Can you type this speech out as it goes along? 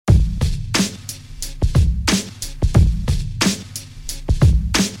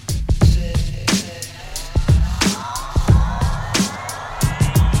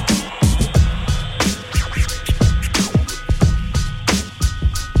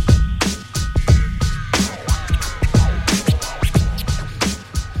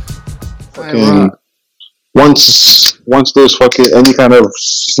once there's fucking any kind of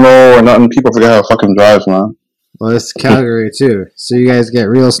snow or nothing, people forget how to fucking drive, man. Well, it's Calgary too, so you guys get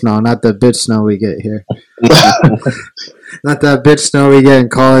real snow, not the bitch snow we get here. Not that bitch snow we get in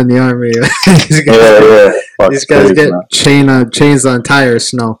Call in the Army. These guys get chains on tires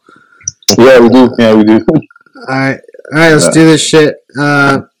snow. Yeah, we do. Alright, let's do this shit.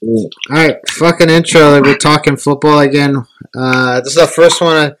 Alright, fucking intro. Like we're talking football again. This is the first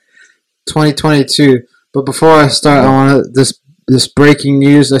one of 2022. But before I start, I want this breaking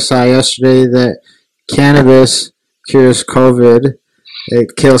news I saw yesterday that cannabis cures COVID.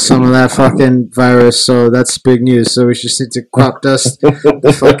 It kills some of that fucking virus, so that's big news. So we just need to crop dust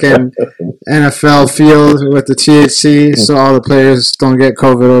the fucking NFL field with the THC, so all the players don't get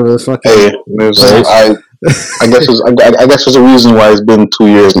COVID over the fucking. Hey, I guess there's a reason why it's been 2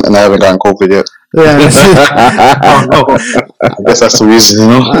 years and I haven't gotten COVID yet. Yeah, I guess that's the reason, you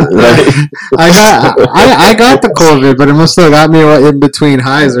know. I got the COVID, but it must have got me in between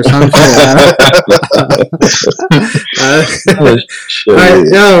highs or something.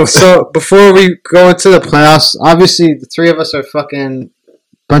 Alright, so before we go into the playoffs, obviously the three of us are fucking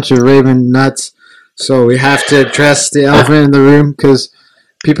bunch of Raven nuts, so we have to address the elephant in the room because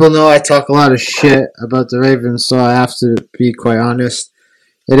people know I talk a lot of shit about the Ravens, so I have to be quite honest.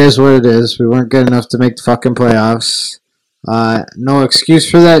 It is what it is. We weren't good enough to make the fucking playoffs. No excuse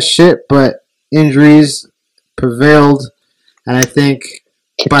for that shit, but injuries prevailed, and I think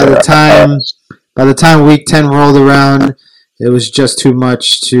by the time week 10 rolled around, it was just too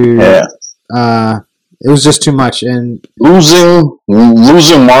much to. It was just too much, and losing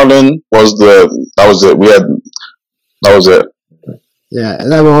Marlon was it. Yeah,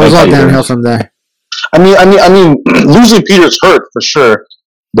 that was all downhill from there. I mean, losing Peters hurt for sure.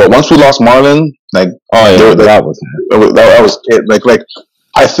 But once we lost Marlon, like that was it. Like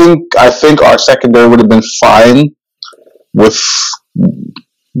I think our secondary would have been fine with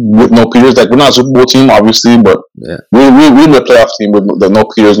no Peters. Like we're not a Super Bowl team, obviously, but we were a playoff team with no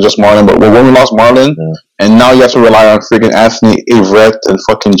Peters and just Marlon. But when we lost Marlon, and now you have to rely on freaking Anthony Averett and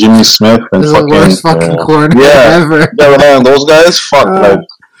fucking Jimmy Smith and the worst fucking corner ever. Yeah, rely on those guys. Fuck, like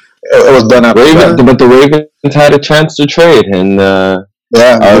it was done. But the Ravens had a chance to trade, and.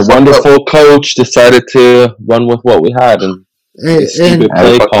 Our wonderful coach decided to run with what we had, and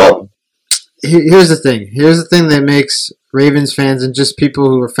play call. Here's the thing. Here's the thing that makes Ravens fans and just people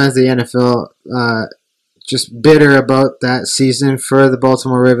who are fans of the NFL just bitter about that season for the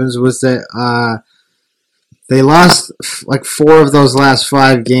Baltimore Ravens was that they lost like 4 of those last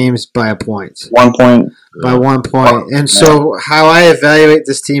 5 games by a point. 1 point. By 1 point. And so how I evaluate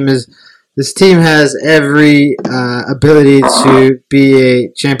this team is this team has every ability to be a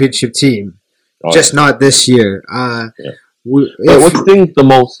championship team, just not this year. What stings the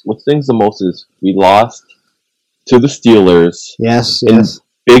most is we lost to the Steelers. Yes.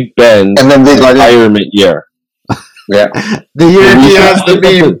 Big Ben, and then retirement year. Yeah, the year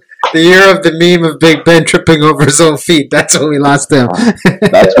of the meme of Big Ben tripping over his own feet. That's when we lost him.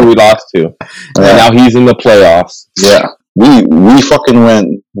 That's who we lost to. And now he's in the playoffs. Yeah. We fucking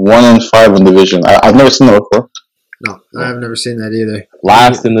went 1-5 in division. I've never seen that before. No, I've never seen that either.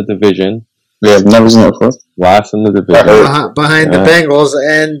 Last in the division. Yeah, I've never seen that before. Last in the division. Behind the Bengals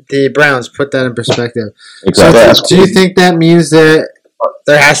and the Browns. Put that in perspective. Exactly. So do you think that means that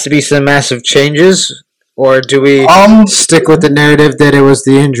there has to be some massive changes? Or do we stick with the narrative that it was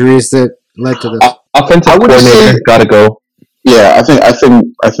the injuries that led to this? Offensive coordinator got to go. Yeah, I think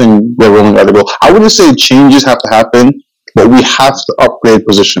we're really got to go. I wouldn't say changes have to happen, but we have to upgrade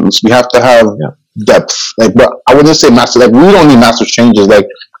positions. We have to have depth. Like, but I wouldn't say massive. Like, we don't need massive changes. Like,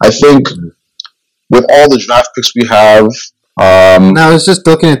 I think with all the draft picks we have. Now, I was just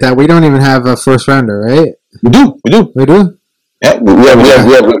looking at that. We don't even have a first rounder, right? We do. Yeah, we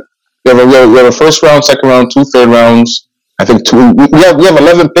have a first round, second round, 2 third rounds. I think 2. We have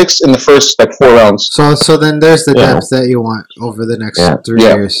 11 picks in the first 4 rounds. So then there's the depth that you want over the next 3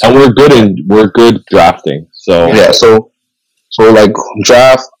 years. And we're good drafting. So so like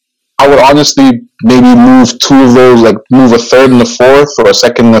draft. I would honestly maybe move 2 of those, like move a third and a fourth, or a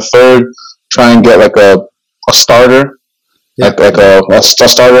second and a third. Try and get like a starter, like a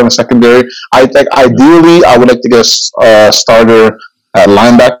starter in the secondary. I think ideally I would like to get a starter at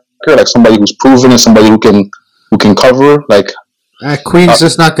linebacker, like somebody who's proven and somebody who can cover. Like Queen's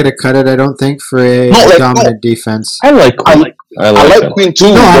just not going to cut it, I don't think, for a dominant defense. I like Queen. I like Queen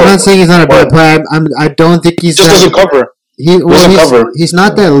too. No, I'm not saying he's not a bad player. I don't think he's just doesn't cover. He's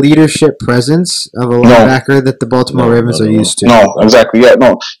not that leadership presence of a linebacker that the Baltimore Ravens are used to. No, exactly. Yeah,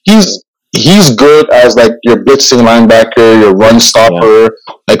 no. he's good as like your blitzing linebacker, your run stopper,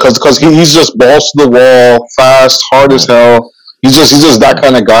 like because he's just balls to the wall, fast, hard as hell. He's just that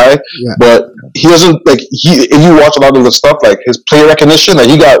kind of guy. Yeah. But he doesn't like if you watch a lot of the stuff, like his play recognition, like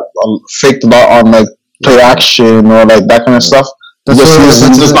he got faked a lot on like play action or like that kind of stuff. He's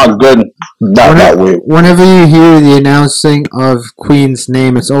just not good that way. Whenever you hear the announcing of Queen's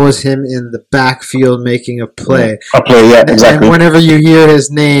name, it's always him in the backfield making a play. A play, yeah, exactly. And whenever you hear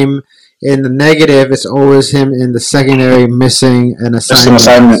his name in the negative, it's always him in the secondary missing an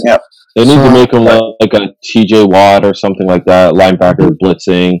assignment. Yeah. They need to make him like a TJ Watt or something like that, linebacker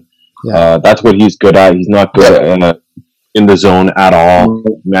blitzing. Yeah. That's what he's good at. He's not good in the zone at all.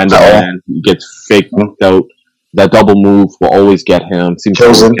 Man to man, he gets faked out. That double move will always get him. Seems to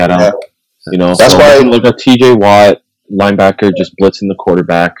always get him. Yeah. You know, that's why like a TJ Watt linebacker just blitzing the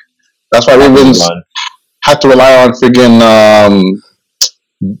quarterback. That's why Ravens had to rely on friggin'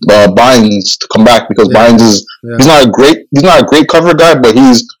 Bynes to come back because Bynes is he's not a great cover guy, but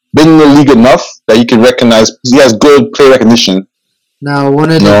he's been in the league enough that you can recognize he has good play recognition. Now,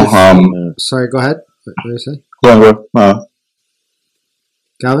 one of the sorry, go ahead. What did you say? Go on,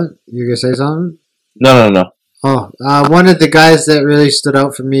 Calvin, you gonna say something? No. Oh, one of the guys that really stood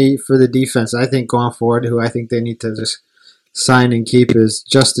out for me for the defense, I think going forward, who I think they need to just sign and keep is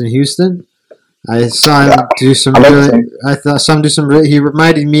Justin Houston. I saw him do some. He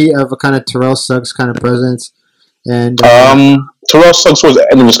reminded me of a kind of Terrell Suggs kind of presence, and Terrell Suggs was the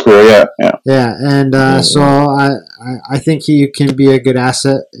end of his career. Yeah, and so I think he can be a good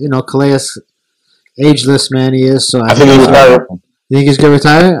asset. You know, Calais, ageless man he is. So I think he'll retire. You think he's gonna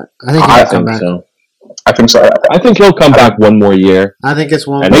retire? I think he'll come back. So. I think so. I think he'll come back one more year. I think it's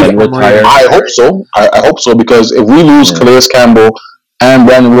one and then retire. I hope so. I hope so because if we lose Calais Campbell and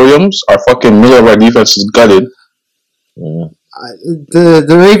Brandon Williams, our fucking middle of our defense is gutted. Yeah.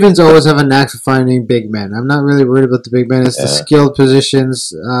 The Ravens always have a knack for finding big men. I'm not really worried about the big men. It's the skilled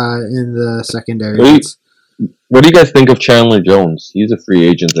positions in the secondary. What do you guys think of Chandler Jones? He's a free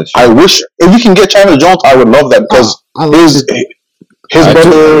agent this year. I wish if we can get Chandler Jones, I would love that because his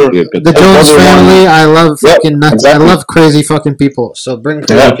brother, the Jones family. I love fucking nuts. Exactly. I love crazy fucking people. So bring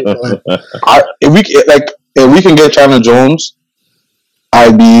crazy people in. If we can get Chandler Jones,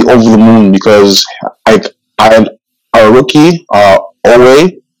 I'd be over the moon because our rookie Owe,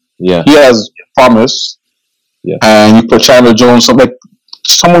 he has promise, and you put Chandler Jones,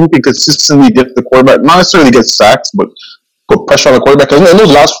 someone who can consistently get the quarterback, not necessarily get sacks, but put pressure on the quarterback. Because in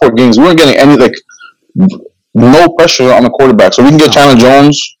those last 4 games, we weren't getting any no pressure on the quarterback. So we can get Chandler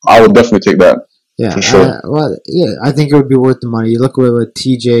Jones. I would definitely take that. Yeah, for sure. I think it would be worth the money. You look at what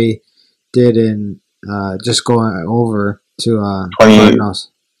TJ did in just going over to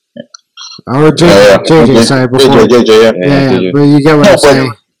Cardinals. Or JJ, sorry, before. JJ. But you get what I'm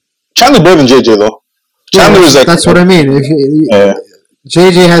saying. Chandler better than JJ though. Chandler is that's what I mean.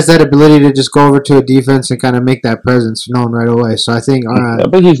 JJ has that ability to just go over to a defense and kind of make that presence known right away. So I think,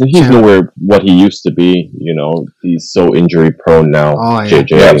 but he's nowhere what he used to be. You know, he's so injury prone now. Oh yeah,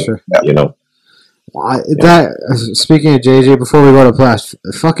 JJ, sure. You know. Speaking of JJ, before we go to class,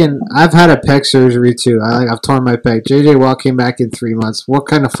 I've had a pec surgery too. I've torn my pec. JJ Watt came back in 3 months. What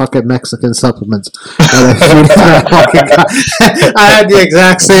kind of fucking Mexican supplements? I had the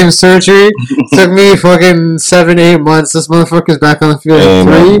exact same surgery. Took me fucking 7-8 months. This motherfucker's back on the field in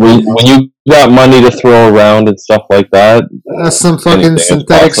 3. When you got money to throw around and stuff like that, that's some fucking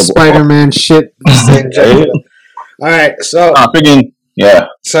synthetic Spider-Man shit. All right, so yeah,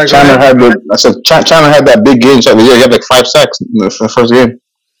 Chandler had that big game. He had 5 sacks in the first game.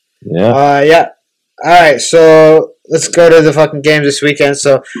 Yeah. All right, so let's go to the fucking games this weekend.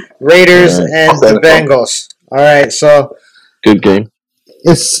 So Raiders and the Bengals. All right, so good game.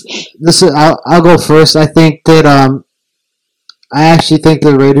 I'll go first. I think that I actually think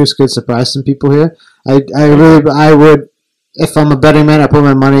the Raiders could surprise some people here. I would, if I'm a betting man, I put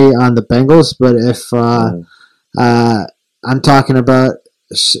my money on the Bengals. But if I'm talking about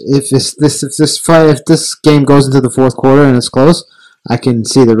if this game goes into the fourth quarter and it's close, I can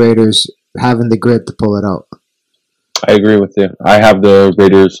see the Raiders having the grit to pull it out. I agree with you. I have the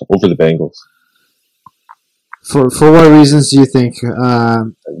Raiders over the Bengals. For what reasons do you think?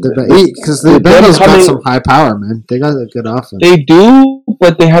 Because the Bengals got some high power, man. They got a good offense. They do,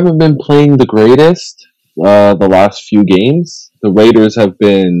 but they haven't been playing the greatest the last few games. The Raiders have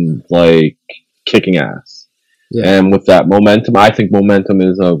been kicking ass. Yeah. And with that momentum, I think momentum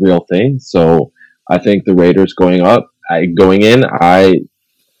is a real thing. So I think the Raiders going in, I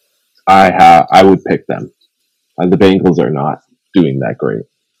would pick them. And the Bengals are not doing that great.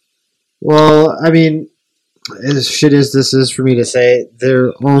 Well, I mean, as shit as this is for me to say,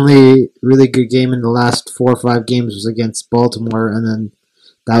 their only really good game in the last 4 or 5 games was against Baltimore, and then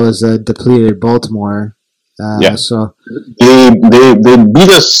that was a depleted Baltimore. So they beat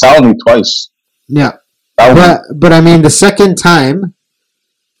us soundly twice. Yeah, but I mean, the second time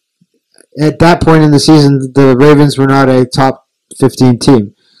at that point in the season, the Ravens were not a top 15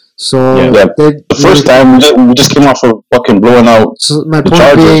 team. So the first time we just came off of fucking blowing out. So my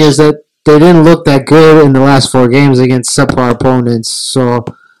point being is that they didn't look that good in the last 4 games against subpar opponents. So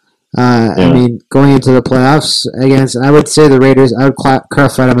I mean, going into the playoffs against, I would say the Raiders, I would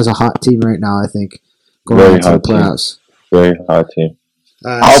classify them as a hot team right now. I think going into the playoffs, very hot team.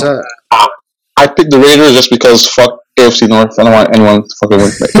 I picked the Raiders just because fuck AFC North. I don't want anyone to fucking win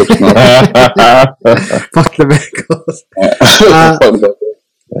AFC North. Fuck the Bengals.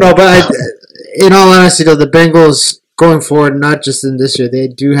 No, but in all honesty, though, the Bengals going forward, not just in this year, they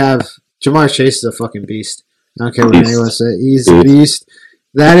do have Jamar Chase is a fucking beast. I don't care what anyone says. He's a beast.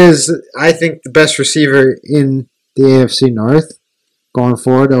 That is, I think, the best receiver in the AFC North going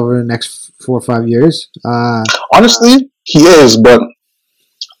forward over the next 4 or 5 years. Honestly, he is, but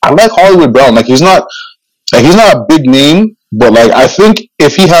I like Hollywood Brown. Like he's not a big name, but like I think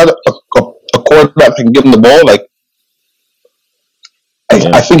if he had a quarterback that can give him the ball, like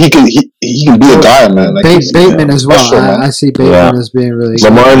I think he can be a guy, man. Like Bateman as well. Special, I see Bateman as being really good.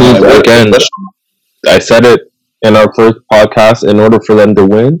 Lamar needs, again, I said it in our first podcast, in order for them to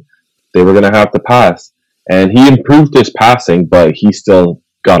win, they were going to have to pass. And he improved his passing, but he still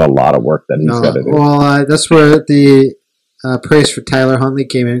got a lot of work that he's got to do. Well, that's where the praise for Tyler Huntley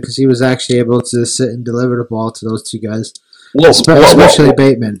came in, because he was actually able to sit and deliver the ball to those 2 guys, especially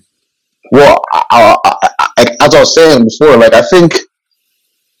Bateman. Well, as I was saying before, like I think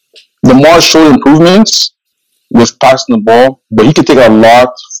Lamar showed improvements with passing the ball, but he could take a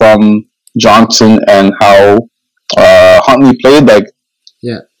lot from Johnson and how Huntley played. Like,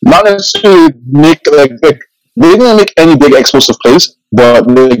 not necessarily make they didn't make any big explosive plays, but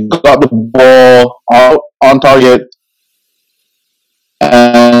they got the ball out on target,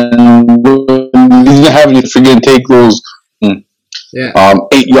 and he didn't have any freaking take those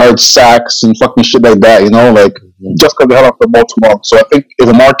 8-yard sacks and fucking shit like that, you know, like just because they held off the ball too long. So I think if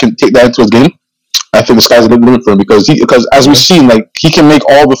Lamar can take that into his game, I think the sky's the limit for him, because as we've seen, like he can make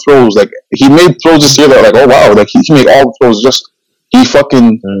all the throws. Like he made throws this year that like, oh wow, like he can make all the throws. Just he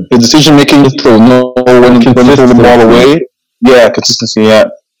fucking his decision making to know when to throw the ball away. Yeah, consistency. Yeah,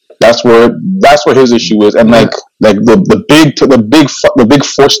 that's where his issue is, and like the big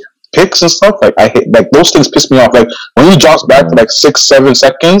forced picks and stuff. Like I hate, like those things piss me off. Like when he drops back for like 6-7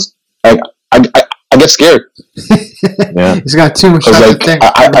 seconds, like I get scared. He's got too much time to think.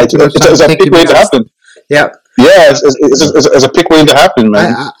 It's a pick waiting to happen. Yeah. Yeah, it's a pick waiting to happen,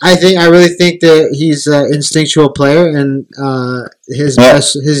 man. I really think that he's an instinctual player, and his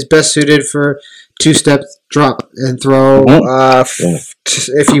best suited for 2-step drop and throw.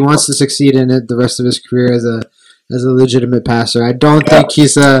 If he wants to succeed in it the rest of his career as a legitimate passer, I don't think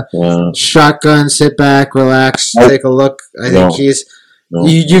he's a shotgun, sit back, relax, take a look. I think he's.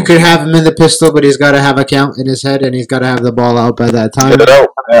 You could have him in the pistol, but he's got to have a count in his head, and he's got to have the ball out by that time. Get it out.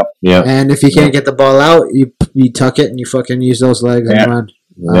 Yeah. And if he can't get the ball out, you tuck it and you fucking use those legs and run.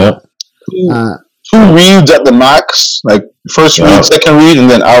 Two reads at the max, like first read, second read, and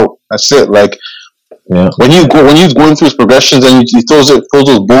then out. That's it. Like when he's going through his progressions and he throws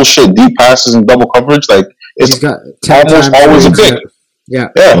those bullshit deep passes and double coverage, like it's almost always a pick.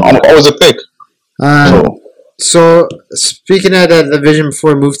 Always a pick. So, speaking of that division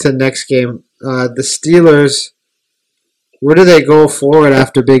before we move to the next game, the Steelers, where do they go forward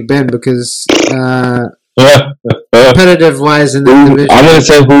after Big Ben? Because competitive-wise in the division... I'm going to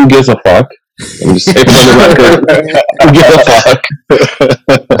say who gives a fuck. I'm just saying for the record, who gives a fuck.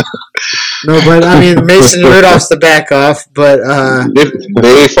 No, but I mean, Mason Rudolph's the back off, but...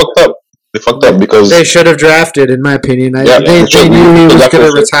 They fucked up. They fucked up because... They should have drafted, in my opinion. They knew he was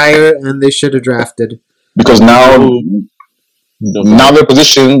going to retire, and they should have drafted. Because now they're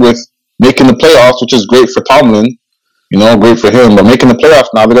positioned with making the playoffs, which is great for Tomlin, you know, great for him. But making the playoffs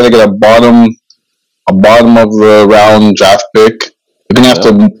now, they're gonna get a bottom of the round draft pick. They're gonna have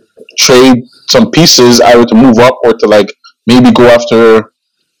to trade some pieces either to move up or to like maybe go after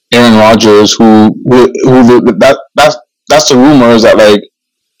Aaron Rodgers, that's the rumors that like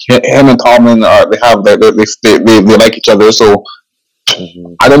him and Tomlin they like each other. So.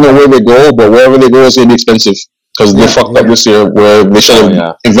 I don't know where they go, but wherever they go, it's going to be expensive because they fucked up this year where they should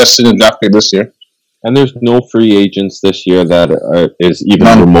have invested in draft pick this year. And there's no free agents this year that is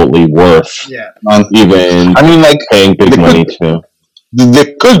even remotely worth even paying big money to.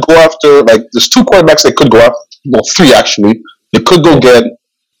 they could go after, like, there's two quarterbacks they could go after. Well, three actually. They could go get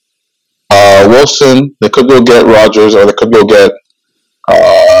Wilson. They could go get Rodgers, or they could go get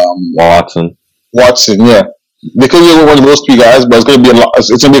Watson. Watson, yeah. They could get one of those three guys, but it's gonna be a lot.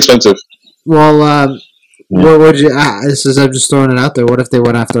 It's gonna be expensive. Well, what would you? I'm just throwing it out there. What if they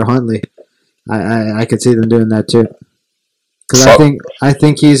went after Huntley? I could see them doing that too. Because I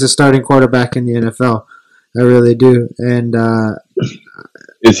think he's a starting quarterback in the NFL. I really do. And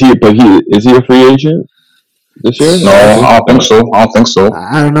is he a free agent this year? No, I don't think so.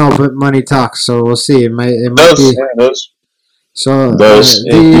 I don't know, but money talks, so we'll see. It might be. It does. So you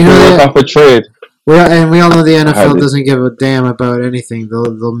can work off a trade. We all know the NFL doesn't give a damn about anything.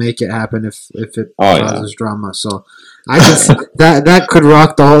 They'll make it happen if it causes drama. So I just that could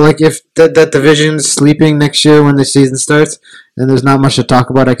rock the whole. Like if that division's sleeping next year when the season starts and there's not much to talk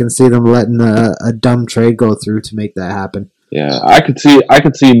about, I can see them letting a dumb trade go through to make that happen. Yeah, I could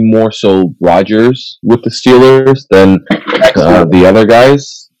see more so Rodgers with the Steelers than the other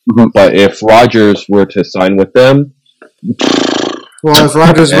guys. Mm-hmm. But if Rodgers were to sign with them. Well, if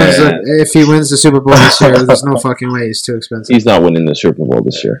Rodgers if he wins the Super Bowl this year, there's no fucking way. He's too expensive. He's not winning the Super Bowl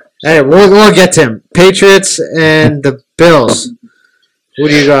this year. Hey, we'll get to him. Patriots and the Bills. Who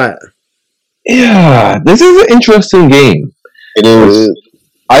do you got? Yeah, this is an interesting game. It is.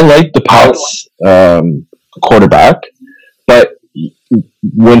 I like the Pats quarterback, but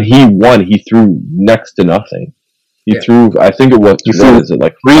when he won, he threw next to nothing. He threw. I think it was. What is it,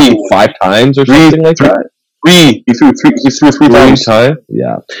 like 5 times or something like that? He threw three times.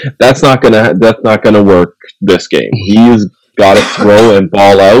 Yeah, that's not gonna work this game. He's got to throw and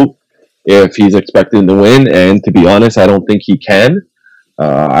ball out if he's expecting to win. And to be honest, I don't think he can.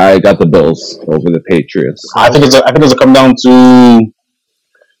 I got the Bills over the Patriots. I think it's come down to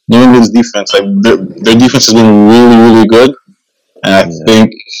New England's defense. Like their defense has been really, really good, and I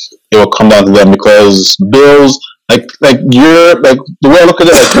think it will come down to them because Bills. Like you're like the way I look at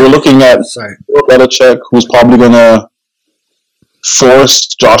it, like you're looking at Belichick, who's probably gonna force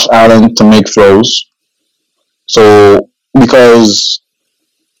Josh Allen to make throws. So because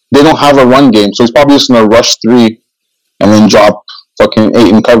they don't have a run game, so he's probably just gonna rush 3 and then drop fucking 8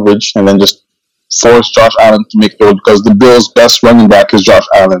 in coverage, and then just force Josh Allen to make throws because the Bills' best running back is Josh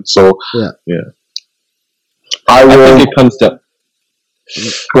Allen. So yeah. I think it comes to.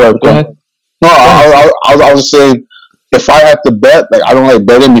 Go ahead. No, I was just saying, if I had to bet, like I don't like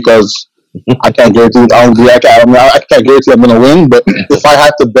betting because I can't guarantee. I can't guarantee I'm gonna win. But if I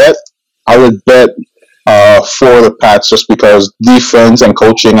had to bet, I would bet for the Pats just because defense and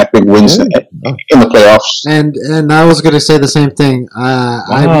coaching, I think, wins in the playoffs. And I was gonna say the same thing.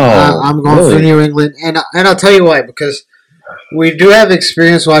 I'm going for New England, and I'll tell you why, because we do have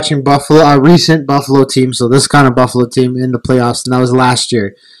experience watching Buffalo, a recent Buffalo team, so this kind of Buffalo team in the playoffs, and that was last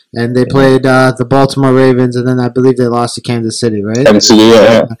year. And they played the Baltimore Ravens, and then I believe they lost to Kansas City, right? Kansas City,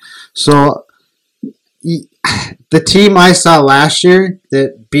 yeah. So the team I saw last year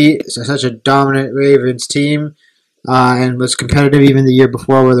that beat such a dominant Ravens team and was competitive even the year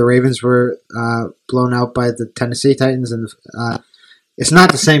before, where the Ravens were blown out by the Tennessee Titans, and it's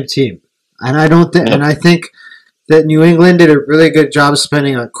not the same team. And I think that New England did a really good job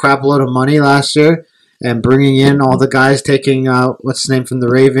spending a crap load of money last year. And bringing in all the guys, taking out what's his name from the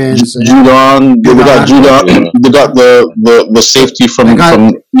Ravens. Judon. They got Judon. They got the safety from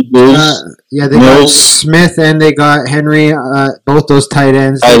Eagles. They got Smith and they got Henry. Both those tight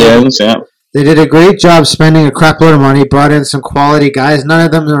ends. They did a great job spending a crap load of money. Brought in some quality guys. None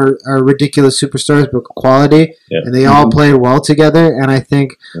of them are ridiculous superstars, but quality. Yeah. And they all played well together. And I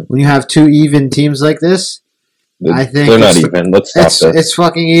think when you have 2 even teams like this, I think they're not even. Let's stop this. It's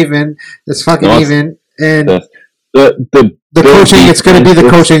fucking even. It's fucking even. And the coaching, it's going to be the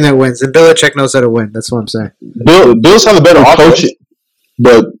coaching that wins. And Belichick knows how to win. That's what I'm saying. Bills have a better coaching,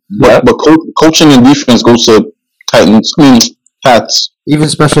 but coaching and defense goes to Pats. Even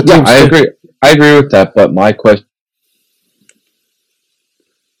special teams. Yeah, I agree with that. But my question: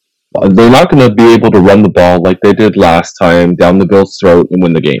 they're not going to be able to run the ball like they did last time down the Bills' throat and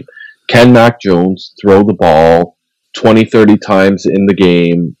win the game. Can Mac Jones throw the ball 20, 30 times in the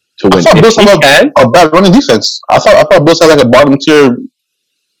game? To win. I thought Bills had a bad running defense. I thought Bills had like a bottom tier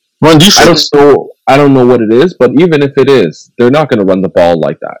run defense. I don't know what it is, but even if it is, they're not going to run the ball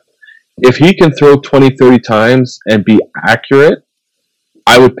like that. If he can throw 20, 30 times and be accurate,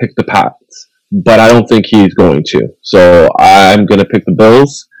 I would pick the Pats. But I don't think he's going to. So I'm going to pick the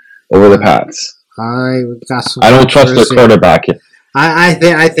Bills over the Pats. I don't trust their quarterback yet. I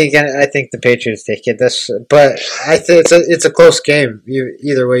think the Patriots take it. But I think it's a close game.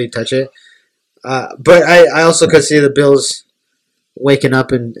 Either way you touch it. But I also could see the Bills waking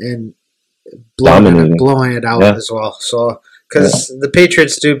up and blowing it out as well. So because the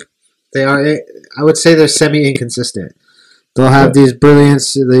Patriots I would say they're semi-inconsistent. They'll have these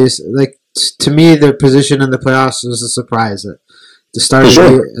brilliance. To me, their position in the playoffs was a surprise. At the start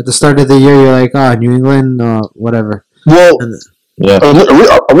of the year, you're like, oh, New England, whatever. Well,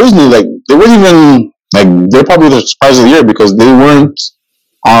 originally, like they weren't even like they're probably the surprise of the year because they weren't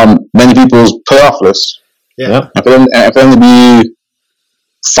on many people's playoff lists. Yeah, and for them to be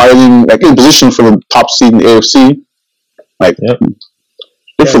fighting like in position for the top seed in the AFC, like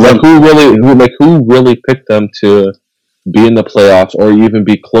good for them. Who really picked them to be in the playoffs or even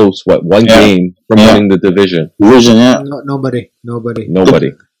be close? One game from winning the division? Nobody.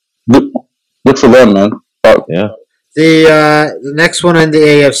 Good for them, man. Yeah. The next one in the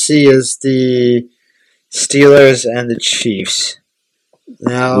AFC is the Steelers and the Chiefs.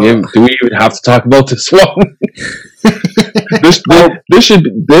 Now, do we even have to talk about this one? this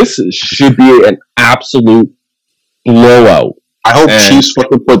should be an absolute blowout. I hope Chiefs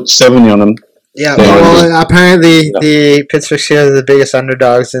fucking put 70 on them. Yeah, well, apparently the Pittsburgh Steelers are the biggest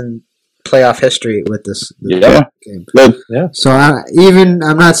underdogs in playoff history with this game. Yeah. So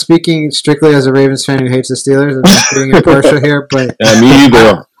I'm not speaking strictly as a Ravens fan who hates the Steelers. I'm just being impartial here, but me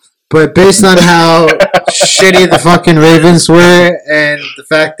either. But based on how shitty the fucking Ravens were and the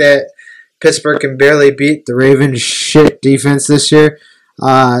fact that Pittsburgh can barely beat the Ravens' shit defense this year,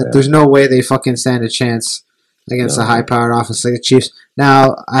 there's no way they fucking stand a chance against a high-powered offense like the Chiefs.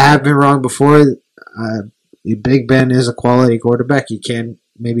 Now, I have been wrong before. Big Ben is a quality quarterback. He can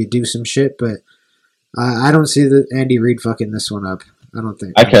maybe do some shit, but I don't see Andy Reid fucking this one up. I don't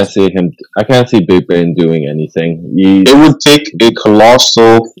think. I can't see Big Ben doing anything. It would take a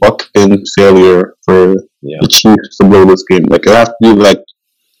colossal fucking failure for the Chiefs to blow this game. Like, it have to be like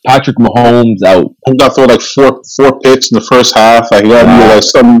Patrick Mahomes out. He got to throw like four picks in the first half. Like, he got to be like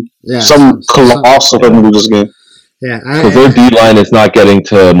some colossal for him to do this game. Yeah, because their D line is not getting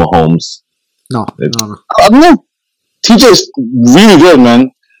to Mahomes. No. I don't know. TJ's really good,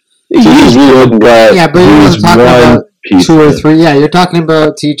 man. He's really good. But you're talking about 2 or 3. Yeah, you're talking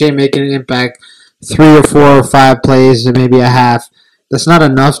about TJ making an impact 3 or 4 or 5 plays and maybe a half. That's not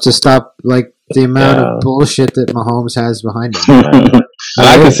enough to stop like the amount of bullshit that Mahomes has behind him. And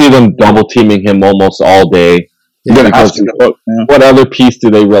I can see them double teaming him almost all day. Yeah, because what other piece do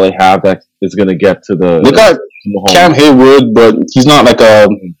they really have that is going to get to the? They got Cam Hayward, but he's not like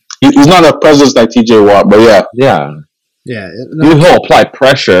he's not a presence like TJ Watt. But yeah. He'll apply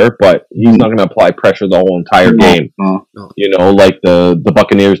pressure, but he's not going to apply pressure the whole entire game. No. You know, like the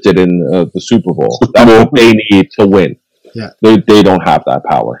Buccaneers did in the Super Bowl. That's what they need to win. Yeah, they don't have that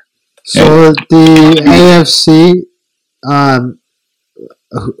power. So the AFC,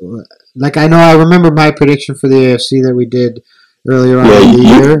 like I remember my prediction for the AFC that we did earlier on in the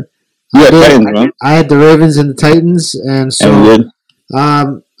year. I had the Ravens and the Titans, and so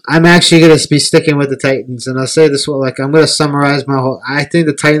I'm actually going to be sticking with the Titans, and I'll say this: I'm going to summarize my whole. I think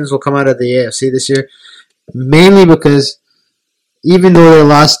the Titans will come out of the AFC this year, mainly because even though they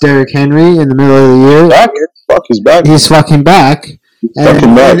lost Derrick Henry in the middle of the year, he's back. He's fucking back.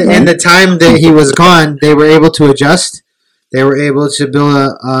 In the time that he was gone, they were able to adjust. They were able to build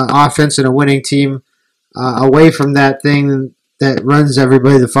an offense and a winning team away from that thing that runs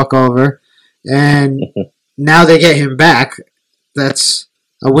everybody the fuck over. And now they get him back. That's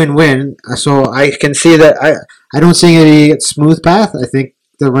a win-win. So I can see that. I don't see any smooth path. I think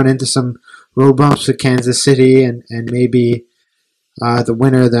they'll run into some road bumps with Kansas City and maybe the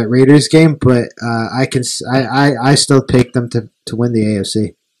winner of that Raiders game. But I still pick them to win the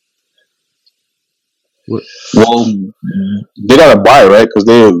AFC. Well, they got a bye, right? Because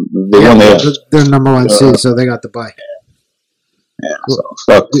they won the AFC. They're number 1 seed, so they got the bye. Yeah, so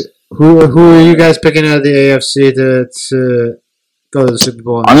fuck. Who are you guys picking out of the AFC to go to the Super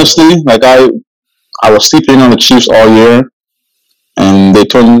Bowl? Honestly, I was sleeping on the Chiefs all year, and they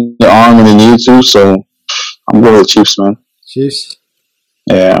turned it on when they needed to, so I'm going with the Chiefs, man. Chiefs?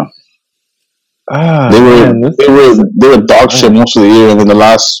 Yeah. They were dog shit most of the year, and then the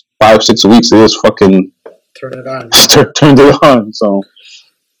last 5-6 weeks they just fucking turned it on. Turned it on. So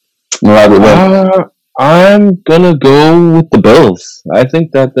I'm gonna go with the Bills. I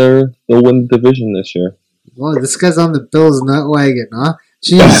think that they'll win the division this year. Well, this guy's on the Bills nut wagon, huh?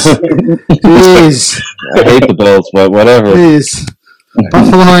 Jeez. Jeez. I hate the Bills, but whatever. Jeez.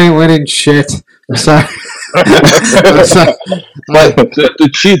 Buffalo ain't winning shit. I'm sorry. I'm sorry. But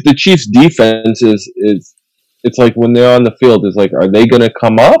the Chiefs defense is it's like when they're on the field, it's like, are they gonna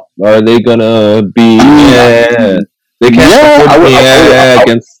come up? Or are they gonna be they can't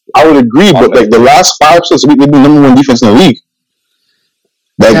against I would agree, but like the last 5-6 weeks they've been number 1 defense in the league.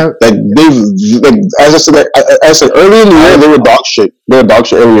 As I said earlier in the year, they were dog shit. They were dog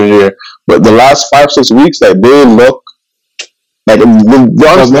shit earlier in the year, but the last 5-6 weeks, they look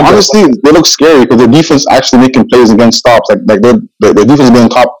honestly, they look scary because their defense actually making plays against stops. Their defense has been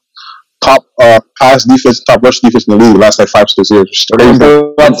top pass defense, top rush defense in the league the last 5-6 years.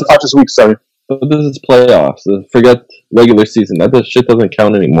 5-6 weeks, sorry. This is playoffs. Forget regular season. That shit doesn't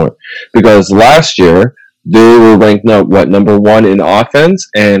count anymore. Because last year they were ranked number 1 in offense,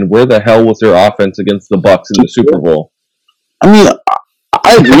 and where the hell was their offense against the Bucks in the Super Bowl? I mean,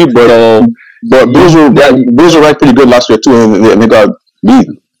 I agree, but Bills were ranked pretty good last year too, and they got beat.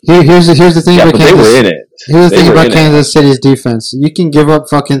 Here's the thing about Kansas. They were in it. Here's the thing about Kansas City's defense. You can give up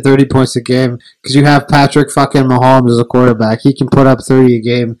fucking 30 points a game because you have Patrick fucking Mahomes as a quarterback. He can put up 30 a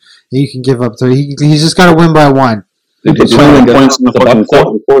game, and you can give up 30. He's just got to win by 1. 21 points in the fucking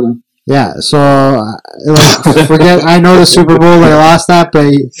quarter. Yeah, so forget. I know the Super Bowl they lost that, but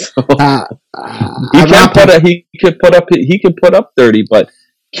he can put up 30, but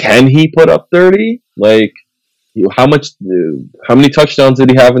can he put up 30? How many touchdowns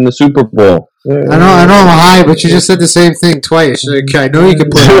did he have in the Super Bowl? I know I'm high, but you just said the same thing twice. I know he can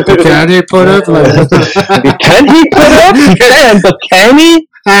put up, but can he put up? Can he put up? He can, but can he?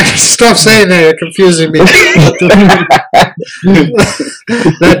 Stop saying that. You're confusing me.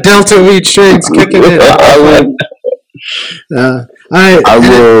 That Delta wheat strain's kicking in. I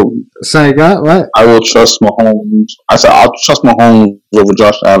will. Sorry, got what? I will trust Mahomes. I said I'll trust Mahomes over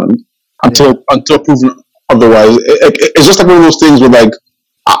Josh Allen until proven otherwise. It's just like one of those things where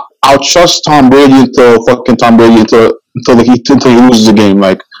I'll trust Tom Brady until he loses a game.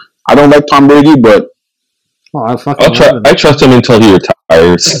 I don't like Tom Brady, but I trust him until he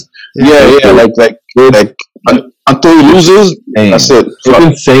retires. Yeah. Until he loses, that's it. It's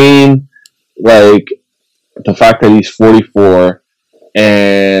insane. The fact that he's 44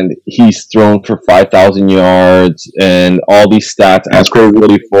 and he's thrown for 5,000 yards and all these stats at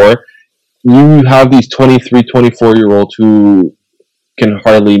 44. You have these 23, 24-year-olds who can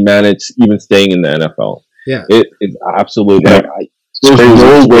hardly manage even staying in the NFL. Yeah. It's absolutely... There's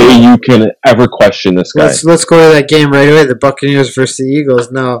no way you can ever question this guy. Let's go to that game right away. The Buccaneers versus the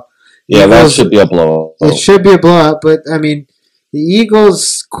Eagles. Now, yeah, that should be a blowout. It should be a blowout, but I mean, the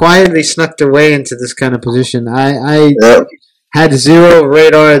Eagles quietly snuck their way into this kind of position. I had zero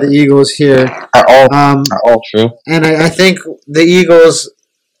radar of the Eagles here at all. True. And I think the Eagles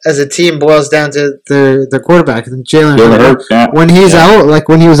as a team boils down to their quarterback, Jalen Hurts. When he's out,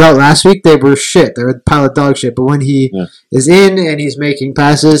 when he was out last week, they were shit. They were a pile of dog shit. But when he is in and he's making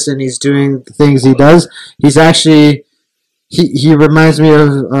passes and he's doing the things he does, he's actually he reminds me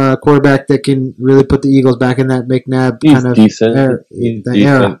of a quarterback that can really put the Eagles back in that McNabb kind of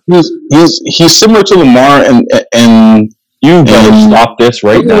era. He's similar to Lamar and you better stop this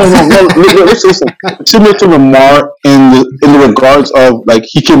right now. Listen. Similar to Lamar in the regards of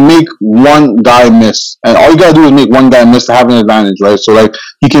he can make one guy miss, and all you gotta do is make one guy miss to have an advantage, right? So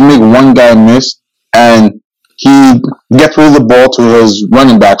he can make one guy miss, and he gets rid of the ball to his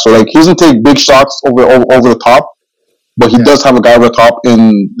running back. So he doesn't take big shots over the top, but he does have a guy over the top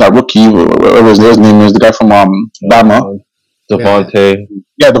in that rookie, whatever his name is, the guy from Bama, Devontae.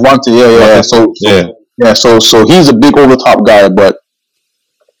 Yeah, Devontae. Yeah. So he's a big over the top guy, but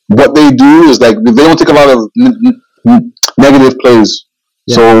what they do is they don't take a lot of negative plays.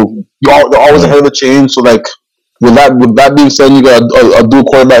 Yeah. So they're always ahead of the chain. So with that being said, you got a dual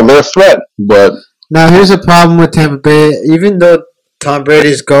quarterback. They're a threat, but now here's a problem with Tampa Bay. Even though Tom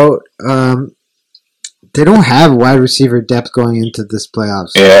Brady's GOAT, they don't have wide receiver depth going into this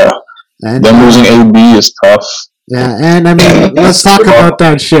playoffs. Yeah, and them losing AB is tough. Yeah, and I mean, let's talk about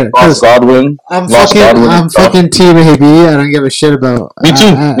that shit. Lost Godwin. I'm fucking Team AB. I don't give a shit about Me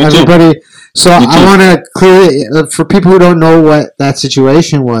too. everybody. So I want to clearly, for people who don't know what that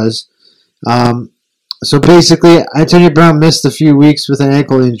situation was, so basically, Antonio Brown missed a few weeks with an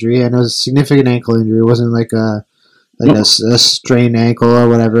ankle injury, and it was a significant ankle injury. It wasn't a strained ankle or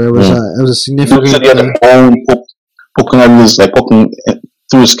whatever. It was a significant. He had a bone poking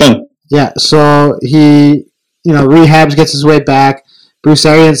through his skin. Yeah, so he. Rehabs, gets his way back. Bruce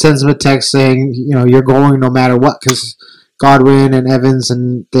Arians sends him a text saying, you're going no matter what, because Godwin and Evans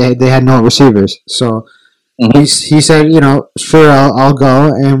and they had no receivers. So he said, sure, I'll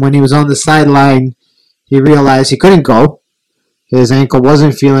go. And when he was on the sideline, he realized he couldn't go. His ankle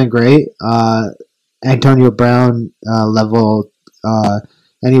wasn't feeling great. Antonio Brown level,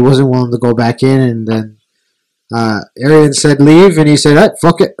 and he wasn't willing to go back in. And then Arians said leave, and he said, hey,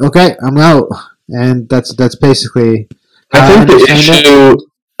 fuck it, okay, I'm out. And that's basically. I think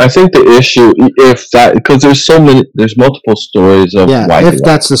I think the issue, because there's multiple stories of why. If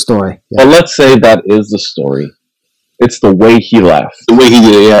that's the story. Yeah. But let's say that is the story. It's the way he left. The way he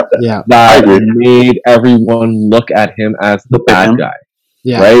did it, yeah. That made everyone look at him as the bad guy.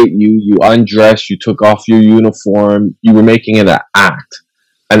 Yeah. Right? You undressed, you took off your uniform, you were making it an act.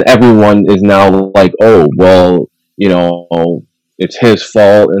 And everyone is now like, oh, well, it's his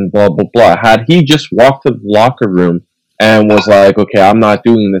fault and blah, blah, blah. Had he just walked to the locker room and was like, okay, I'm not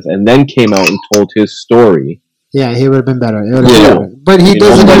doing this, and then came out and told his story. Yeah, he would have been better. Been better. But he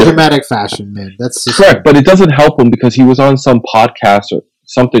does it in dramatic fashion, man. That's just correct, but it doesn't help him because he was on some podcast or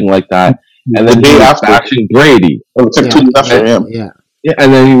something like that, and the day after bashing Brady. Yeah,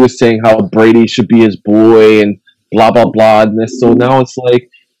 and then he was saying how Brady should be his boy and blah, blah, blah. And so now it's like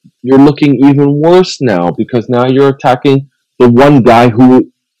you're looking even worse now because now you're attacking the one guy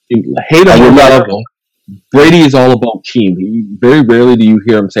who hate on your level. Brady is all about team. Very rarely do you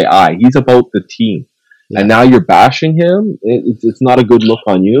hear him say I. He's about the team. And now you're bashing him. It's not a good look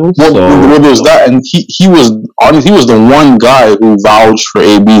on you. Well, there's that, and he was the one guy who vouched for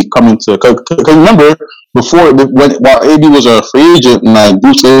AB coming to. Because remember, while AB was a free agent, like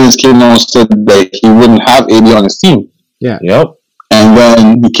Bruce Arians came on and said that he wouldn't have AB on his team. Yeah. Yep. And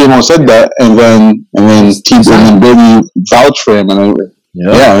then he came on and said that, and then Brady vouched for him, and he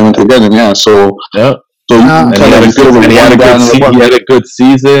went to get him. Yeah. So yeah. So he had a good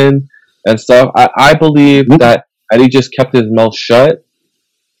season. And stuff. I believe that had he just kept his mouth shut,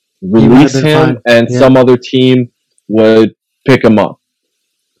 release him, and some other team would pick him up.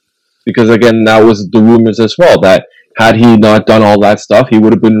 Because again, that was the rumors as well, that had he not done all that stuff, he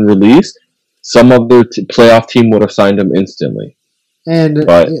would have been released. Some other playoff team would have signed him instantly. And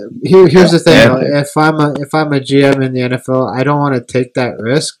here's the thing: if I'm a GM in the NFL, I don't want to take that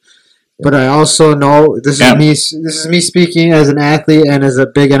risk. But I also know this is me speaking as an athlete and as a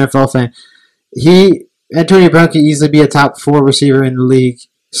big NFL fan. Antonio Brown could easily be a top 4 receiver in the league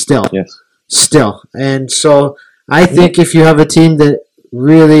still. Yes. Still. And so I think if you have a team that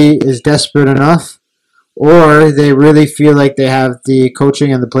really is desperate enough, or they really feel like they have the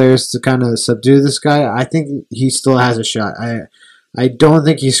coaching and the players to kind of subdue this guy, I think he still has a shot. I don't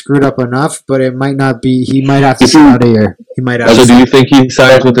think he screwed up enough, but it might not be. He might have to sit out a year. He might have. So, do you think he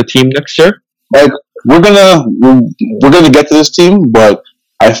signs with the team next year? Like we're gonna get to this team, but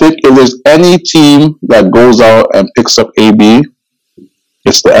I think if there's any team that goes out and picks up AB,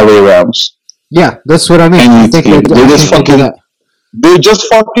 it's the LA Rams. Yeah, that's what I mean.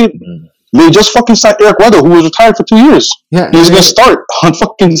 They just fucking signed Eric Weddle, who was retired for 2 years. Yeah, he's gonna start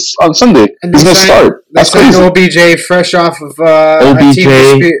on Sunday. He's gonna start. That's crazy. OBJ fresh off of OBJ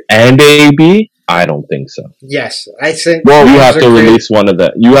and AB. I don't think so. Yes, I think. Well, you have to release one of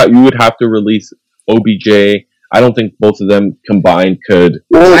them. You would have to release OBJ. I don't think both of them combined would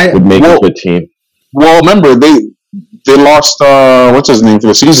make a good team. Well, remember they lost what's his name for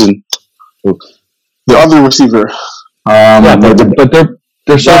the season? The other receiver. But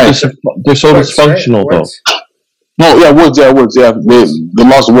they're so dysfunctional though. No, Woods. They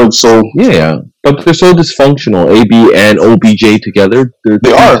lost Woods, so but they're so dysfunctional. AB and OBJ together,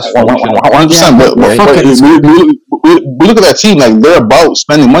 they are 100%. But we look at that team, like they're about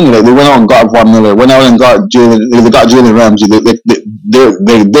spending money. Like they went out and got Von Miller, went out and got Jalen. They got Jalen Ramsey.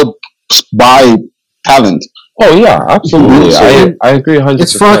 They'll buy talent. Oh yeah, absolutely. I agree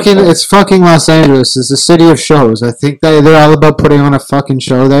 100%. It's fucking Los Angeles. It's a city of shows. I think they're all about putting on a fucking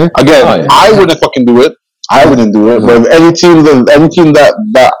show there. Again, I wouldn't fucking do it. I wouldn't do it. But any team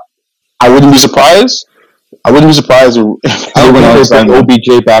that I wouldn't be surprised. I wouldn't be surprised if they went out and signed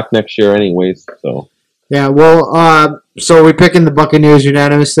OBJ back next year, anyways. So yeah, well, so we're picking the Buccaneers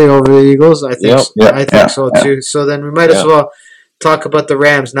unanimously over the Eagles. I think. I think so too. So then we might as well talk about the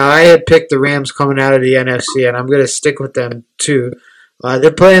Rams. Now, I had picked the Rams coming out of the NFC, and I'm going to stick with them, too.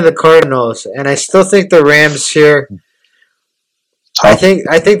 They're playing the Cardinals, and I still think the Rams here... I think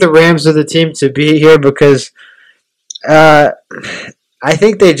the Rams are the team to beat here because I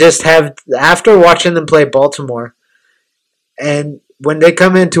think they just have... After watching them play Baltimore, and when they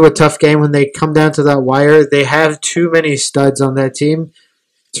come into a tough game, when they come down to that wire, they have too many studs on that team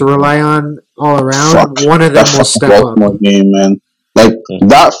to rely on all around. One of them will step Baltimore up. Game, man. Like,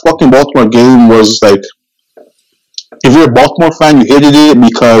 that fucking Baltimore game was like, if you're a Baltimore fan, you hated it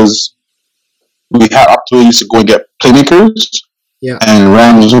because we had opportunities to go and get playmakers. Yeah. And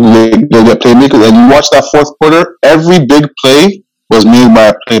Rams would go get playmakers. And you watch that fourth quarter, every big play was made by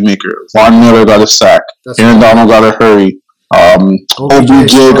a playmaker. Von Miller got a sack. Aaron Donald got a hurry.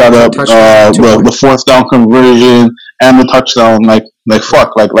 OBJ got the fourth down conversion and the touchdown. Like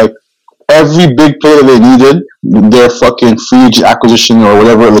fuck. Like every big player that they needed, their fucking free agent acquisition or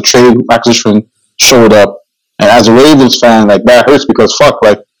whatever, the trade acquisition showed up. And as a Ravens fan, like that hurts because fuck,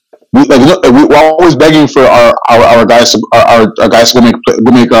 like we're always begging for our guys to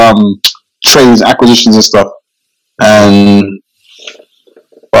go make trades, acquisitions and stuff. And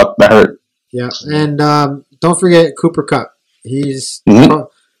fuck, that hurt. Yeah, and don't forget Cooper Kupp. He's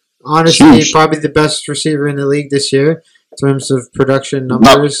honestly huge. Probably the best receiver in the league this year in terms of production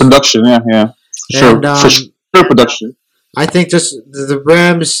numbers. Not production, yeah. For sure production. I think just the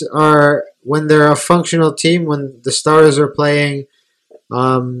Rams are, when they're a functional team, when the stars are playing,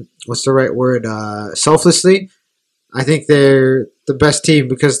 what's the right word? Selflessly. I think they're the best team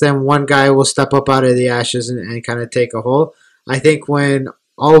because then one guy will step up out of the ashes and kind of take a hole. I think when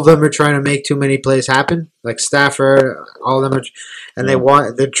all of them are trying to make too many plays happen, like Stafford, all of them are, and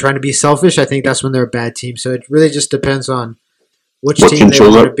they're trying to be selfish, I think that's when they're a bad team. So it really just depends on which team they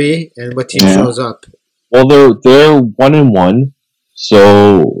want to be and what team shows up. Well, they're 1-1,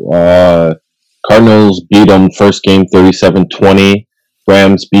 so Cardinals beat them first game 37-20.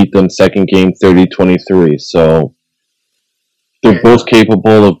 Rams beat them second game 30-23. So they're both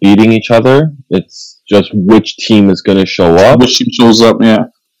capable of beating each other. It's just which team is going to show up. Which team shows up? Yeah.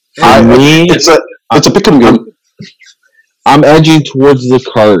 For me, it's a pick 'em game. I'm edging towards the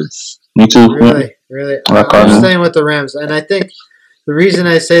Cards. Me too. Really. I'm staying with the Rams, and I think the reason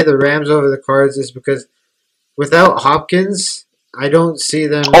I say the Rams over the Cards is because without Hopkins, I don't see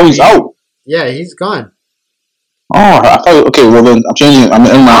them. Oh, he's out. Yeah, he's gone. Oh, I thought. Okay, well then I'm changing.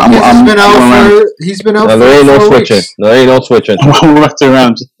 He's been out. No, there ain't no switching. There ain't no switching. I'm left to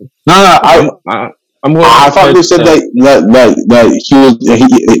Rams. No. I thought they said that he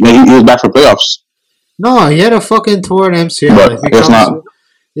was back for playoffs. No, he had a fucking torn MCL. But I guess not.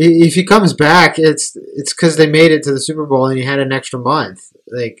 If he comes back, it's because they made it to the Super Bowl and he had an extra month.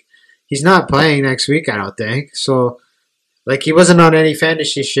 Like, he's not playing next week, I don't think. So, like, he wasn't on any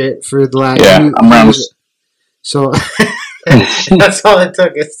fantasy shit for the last. Yeah, I'm Rams. So that's all it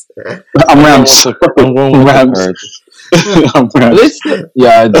took. I'm Rams. I'm Rams.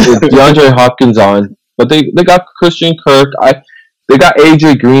 Yeah, DeAndre Hopkins on, but they got Christian Kirk. They got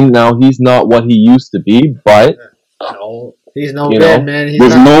AJ Green now. He's not what he used to be, but no, he's no good, man.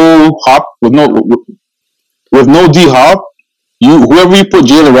 With no D Hop, whoever you put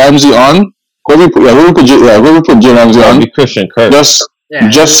Jalen Ramsey on, whoever you put Jalen Ramsey on, Christian Kirk.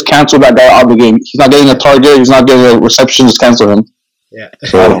 Just cancel that guy out of the game. He's not getting a target. He's not getting a reception. Just cancel him. Yeah.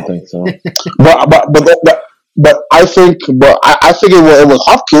 So I don't think so. But I think it was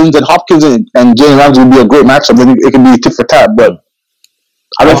Hopkins and Jalen Ramsey would be a great matchup. Then it could be tit for tat. But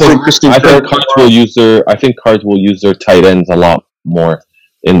I think Cards will use their tight ends a lot more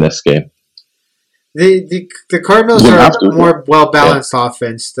in this game. The Cardinals are a more well balanced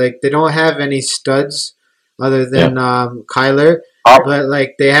offense. Like, they don't have any studs other than Kyler. But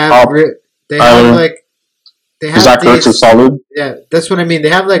like they have Zach Ertz is solid. Yeah, that's what I mean. They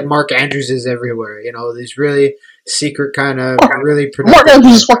have like Mark Andrews everywhere. You know, these really secret kind of really productive. Mark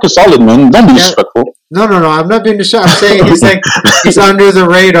Andrews is fucking solid, man. Don't be disrespectful. No. I'm not being disrespectful. I'm saying he's under the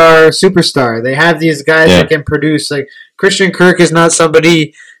radar superstar. They have these guys that can produce. Like, Christian Kirk is not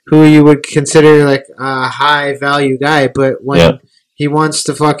somebody who you would consider like a high value guy, but when he wants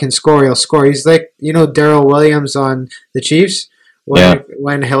to fucking score, he'll score. He's like, Darrell Williams on the Chiefs.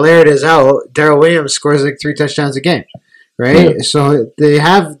 When Hillard is out, Darrell Williams scores like 3 touchdowns a game, right? Yeah. So they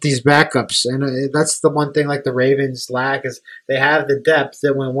have these backups, and that's the one thing like the Ravens lack is they have the depth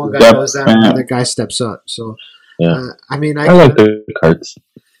that when one guy goes down, another guy steps up. So, I like the Cards.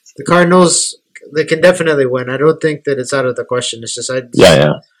 The Cardinals, they can definitely win. I don't think that it's out of the question. It's just I'm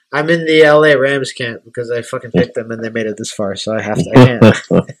in the LA Rams camp because I fucking picked them and they made it this far, so I can't.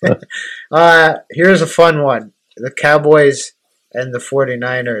 Here's a fun one: the Cowboys and the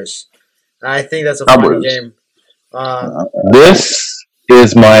 49ers. I think that's a fun game. This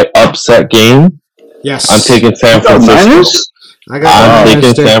is my upset game. Yes. I'm taking San Francisco. I'm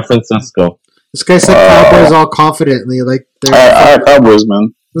taking San Francisco. This guy said Cowboys all confidently. Like, they're Cowboys,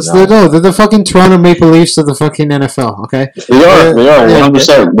 man. They're the fucking Toronto Maple Leafs of the fucking NFL, okay? They are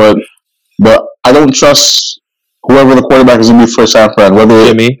 100%. But I don't trust whoever the quarterback is going to be for San Fran. Whether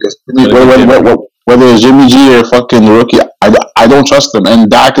it's Jimmy G or fucking the rookie, I don't trust them. And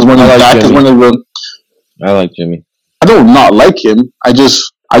Dak is one of them. I like Jimmy. I don't not like him. I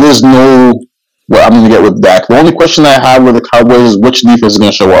just know what I'm going to get with Dak. The only question I have with the Cowboys is which defense is going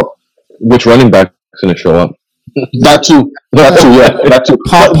to show up. Which running back is going to show up? That too.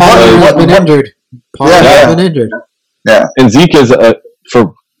 Paul has been injured. Paul has been injured. Yeah. And Zeke is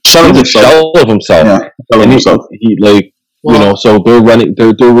shell of himself. Yeah. And he Well, so they're running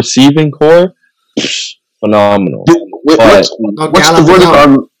their receiving core, phenomenal. What's the verdict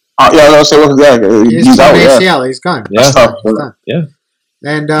on? Yeah, I was saying, he's out. ACL. He's gone. Yeah, he's gone. Yeah.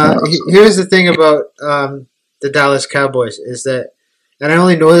 And here's the thing about the Dallas Cowboys is that, and I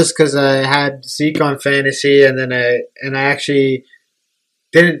only know this because I had Zeke on fantasy, and then I actually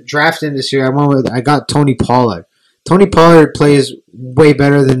didn't draft him this year. I got Tony Pollard. Tony Pollard plays way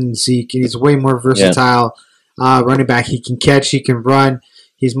better than Zeke. He's way more versatile running back. He can catch. He can run.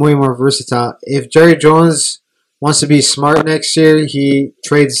 He's way more versatile. If Jerry Jones wants to be smart next year, he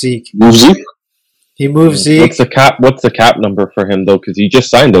trades Zeke. Move Zeke? He moves Zeke. What's the cap number for him, though? Because he just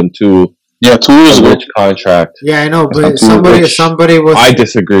signed him to 2 years ago contract. Yeah, I know, but somebody with I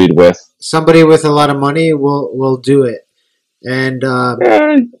disagreed with. Somebody with a lot of money will do it. And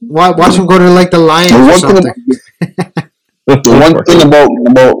watch him go to like the Lions or something. The one thing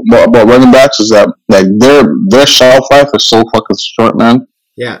about running backs is that like their shelf life is so fucking short, man.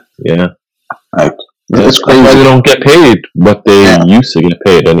 Yeah. Like it's crazy. That's why they don't get paid what they used to get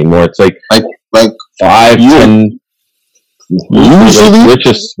paid anymore. It's like 5, 10. Usually, the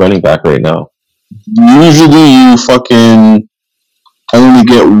richest running back right now. Usually, you fucking only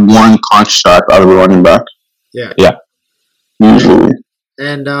get one contract out of a running back. Yeah. Usually.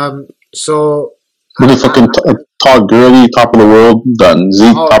 And so. Really fucking Todd Gurley, top of the world, done.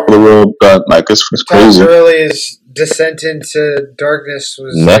 Zeke, top of the world, done. Like it's crazy. Todd Gurley's descent into darkness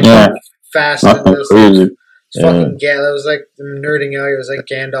was fast. Nothing crazy. Fucking that was like nerding out. It was like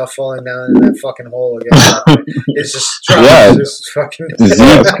Gandalf falling down in that fucking hole again. It's just just fucking.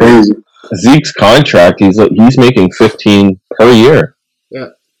 Zeke's crazy. Zeke's contract. He's making $15 per year. Yeah.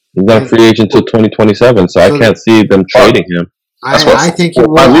 He's not a free agent until 2027, so I can't see them trading him. I think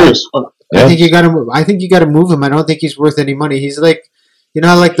 5 years. I think you got to move him. I don't think he's worth any money. He's like,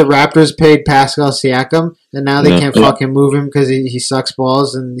 like the Raptors paid Pascal Siakam, and now they can't fucking move him because he sucks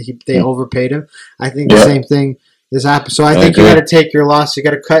balls and they overpaid him. I think the same thing is happening. So I think you got to take your loss. You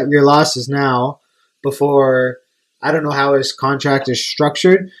got to cut your losses now before. I don't know how his contract is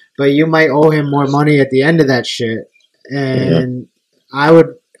structured, but you might owe him more money at the end of that shit. And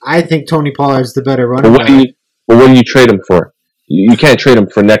I think Tony Pollard's the better runner. What do you trade him for? You can't trade him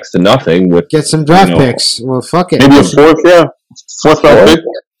for next to nothing. Get some draft picks. Well, fuck it. Maybe a fourth round pick.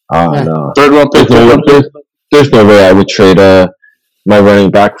 No. Third round pick. There's no way I would trade my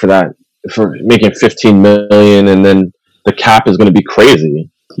running back for that, for making $15 million, and then the cap is going to be crazy.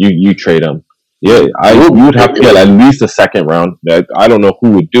 You trade him. Yeah, you would have to get at least a second round. I don't know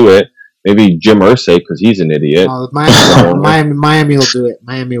who would do it. Maybe Jim Irsay because he's an idiot. Miami will do it.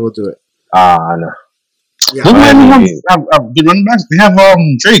 Miami will do it. No. Yeah. Miami have good running backs. They have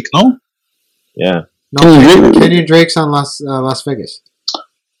Drake, no? Yeah. No, Kenyon Drake's on Las Vegas.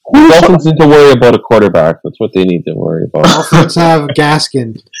 Dolphins need to worry about a quarterback. That's what they need to worry about. Dolphins have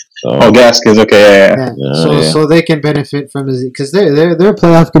Gaskin. Gaskin's okay. Yeah. So they can benefit from his because they're a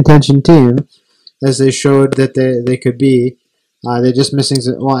playoff contention team, as they showed that they could be. They're just missing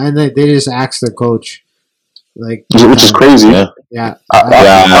and they just axed their coach, which is crazy. Yeah.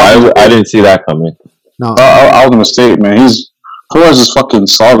 I didn't see that coming. No, I was a mistake, man. Flores is fucking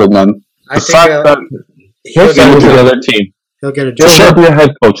solid, man. I think he'll get with another team. He'll get a job. He'll be a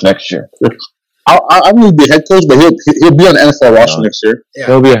head coach next year. I don't need to be a head coach, but he'll be on the NFL roster next year. Yeah.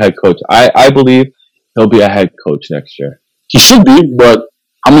 He'll be a head coach. I believe he'll be a head coach next year. He should be, but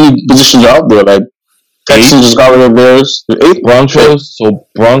how many positions are out there? Like Texans just got rid of theirs. 8 Broncos. So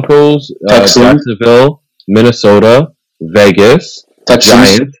Broncos, Jacksonville, Minnesota, Vegas,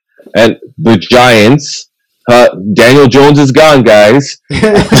 Texans. Giants, and the Giants. Daniel Jones is gone, guys.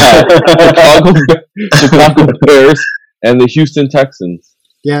 Chicago Bears and the Houston Texans.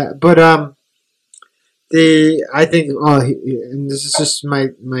 Yeah, but I think and this is just my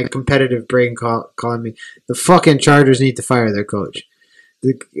competitive brain calling me. The fucking Chargers need to fire their coach.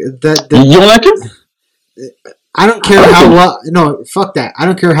 You don't like him? I don't care how well. No, fuck that. I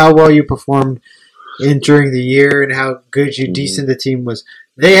don't care how well you performed during the year and how good decent the team was.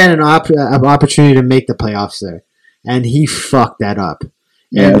 They had an opportunity to make the playoffs there, and he fucked that up.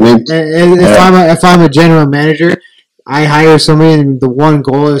 If I'm a general manager, I hire somebody, and the one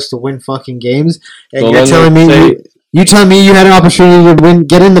goal is to win fucking games. And you're telling me you had an opportunity to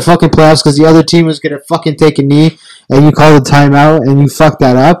get in the fucking playoffs because the other team was gonna fucking take a knee, and you called a timeout and you fucked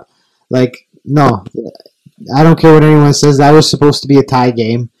that up. Like, no, I don't care what anyone says. That was supposed to be a tie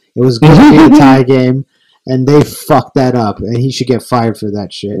game. It was going to be a tie game. And they fucked that up, and he should get fired for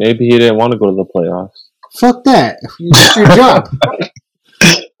that shit. Maybe he didn't want to go to the playoffs. Fuck that. You did your job.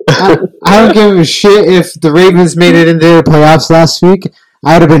 I don't give a shit if the Ravens made it into the playoffs last week.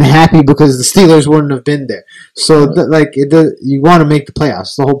 I would have been happy because the Steelers wouldn't have been there. So, you want to make the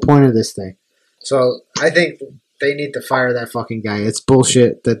playoffs. The whole point of this thing. So, I think they need to fire that fucking guy. It's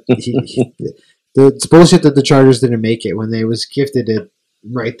bullshit that it's bullshit that the Chargers didn't make it when they was gifted it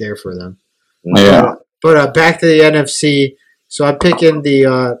right there for them. Yeah. But back to the NFC. So I'm picking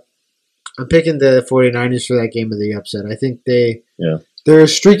the 49ers for that game of the upset. I think they're a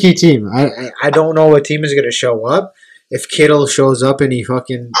streaky team. I don't know what team is going to show up. If Kittle shows up and he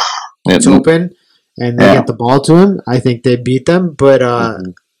fucking it's open and they get the ball to him, I think they beat them. But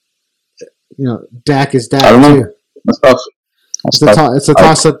Dak is Dak too. That's tough. It's a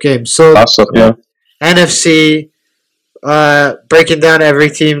toss-up game. So NFC, breaking down every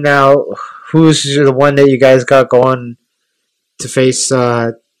team now. Who's the one that you guys got going to face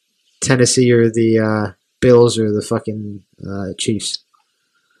Tennessee or the Bills or the fucking Chiefs?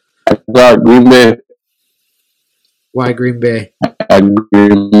 I got Green Bay. Why Green Bay?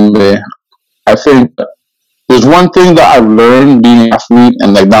 Green Bay. I think there's one thing that I've learned being an athlete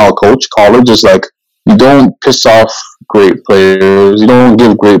and now a coach, college, is you don't piss off great players. You don't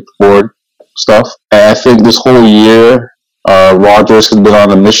give great forward stuff. And I think this whole year, Rodgers has been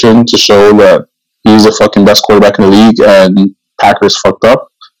on a mission to show that he's the fucking best quarterback in the league, and Packers fucked up.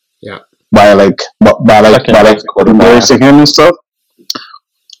 Yeah. By embarrassing him and stuff.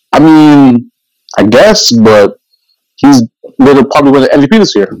 I mean, I guess, but he's going to probably win the MVP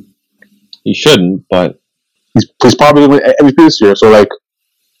this year. He shouldn't, but he's probably going to win MVP this year. So I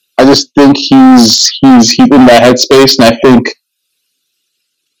just think he's in that headspace, and I think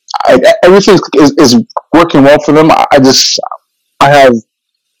everything is working well for them. I have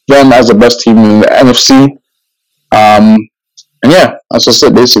them as the best team in the NFC. And yeah, that's just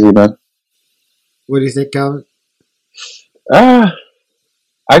it basically, man. What do you think, Calvin? I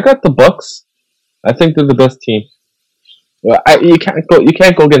got the Bucks. I think they're the best team. Well, you can't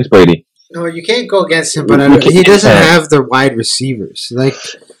go against Brady. No, you can't go against him, but he doesn't have the wide receivers.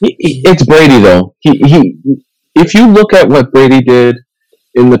 It's Brady though. He if you look at what Brady did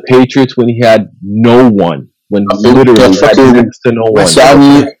in the Patriots when he had no one, when literally had next to no one.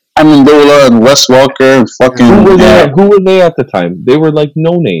 Amendola and Wes Welker and fucking who were they at the time? They were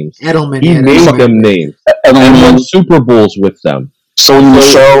no names. Edelman. He made them names and won Super Bowls with them.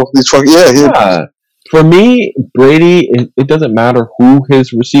 For me, Brady, it doesn't matter who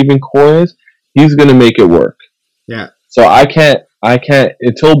his receiving core is. He's gonna make it work. Yeah. So I can't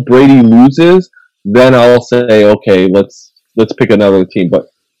until Brady loses. Then I'll say, okay, let's pick another team. But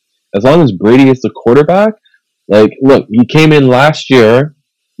as long as Brady is the quarterback, look, he came in last year.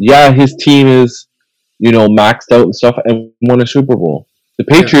 Yeah, his team is, maxed out and stuff, and won a Super Bowl. The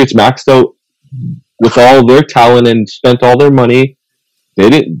Patriots maxed out with all their talent and spent all their money. They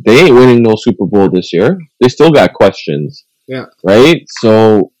ain't winning no Super Bowl this year. They still got questions. Yeah. Right?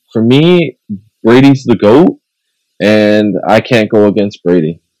 So for me, Brady's the GOAT, and I can't go against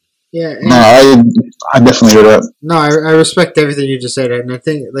Brady. Yeah. No, I definitely hear that. No, I respect everything you just said, and I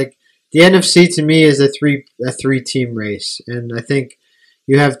think the NFC to me is a three team race, and I think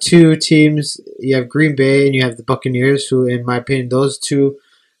you have two teams. You have Green Bay and you have the Buccaneers, who, in my opinion, those two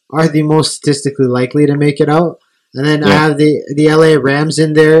are the most statistically likely to make it out. And then I have the LA Rams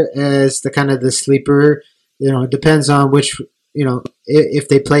in there as the kind of the sleeper. It depends on which, if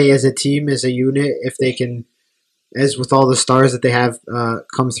they play as a team, as a unit, if they can, as with all the stars that they have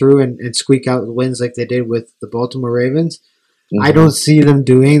come through and squeak out wins like they did with the Baltimore Ravens. Mm-hmm. I don't see them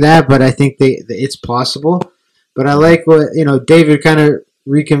doing that, but I think it's possible. But I like what, David kind of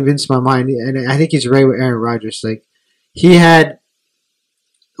reconvinced my mind, and I think he's right with Aaron Rodgers. He had,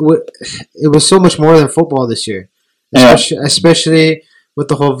 it was so much more than football this year. Especially with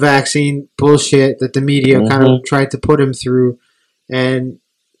the whole vaccine bullshit that the media kind of tried to put him through, and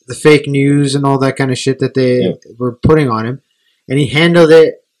the fake news and all that kind of shit that they were putting on him. And he handled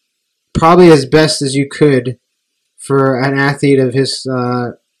it probably as best as you could for an athlete of his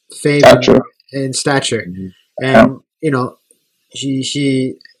fame and stature. Mm-hmm. And,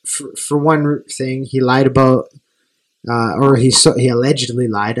 he for one thing, he lied about, or he allegedly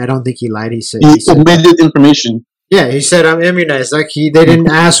lied. I don't think he lied. He said omitted information. Yeah, he said I'm immunized. They didn't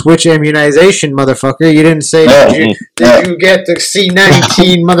ask which immunization, motherfucker. You didn't say did you get the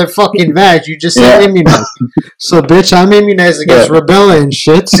C-19 motherfucking vax. You just said immunized. So, bitch, I'm immunized against rubella and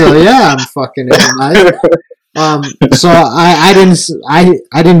shit. So yeah, I'm fucking immunized. So I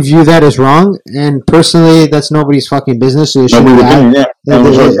didn't view that as wrong, and personally, that's nobody's fucking business. So so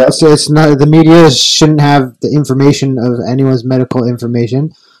it's not, the media shouldn't have the information of anyone's medical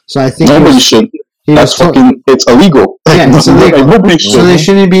information. So I think nobody should. It's illegal. Yeah, it's illegal. So they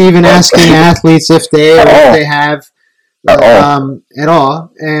shouldn't be even asking athletes if they have at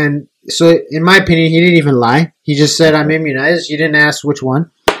all. And so, in my opinion, he didn't even lie. He just said, "I'm immunized." You didn't ask which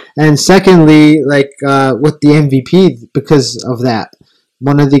one. And secondly, with the MVP, because of that,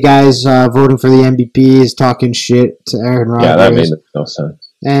 one of the guys voting for the MVP is talking shit to Aaron Rodgers. Yeah, that made no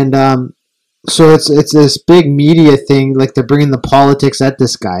sense. And so it's this big media thing, like they're bringing the politics at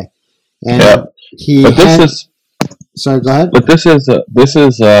this guy. And sorry, go ahead. But this is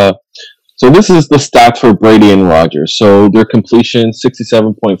the stats for Brady and Rodgers. So their completion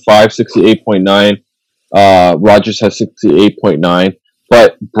 67.5, 68.9. Rodgers has 68.9.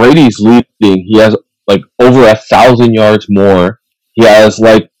 But Brady's leading. He has like over 1,000 yards more. He has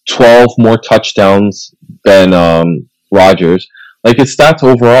like 12 more touchdowns than Rodgers. Like his stats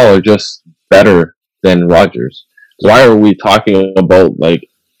overall are just better than Rodgers. Why are we talking about like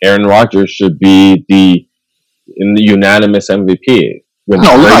Aaron Rodgers should be the unanimous MVP? No,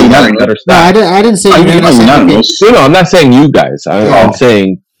 not unanimous. No, I didn't say unanimous. No, I'm not saying you guys. I'm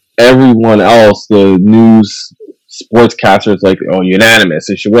saying everyone else, the news sportscasters, like, unanimous,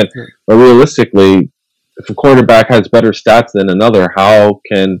 they should win. But realistically, if a quarterback has better stats than another, how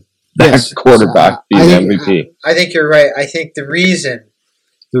can that quarterback be the MVP? I think you're right. I think the reason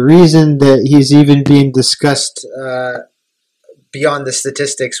that he's even being discussed beyond the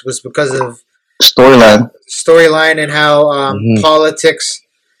statistics was because of storyline and how politics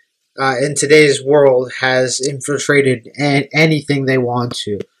in today's world has infiltrated anything they want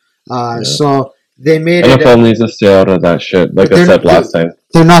to. So they made NFL needs to stay out of that shit. Like I said last time,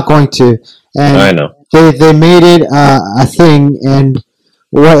 they're not going to. And I know they made it a thing, and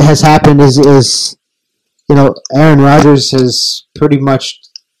what has happened is Aaron Rodgers has pretty much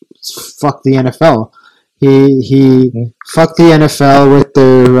fucked the NFL. He fucked the NFL with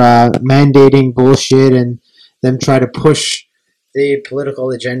their mandating bullshit and them try to push the political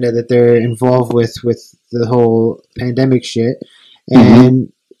agenda that they're involved with the whole pandemic shit.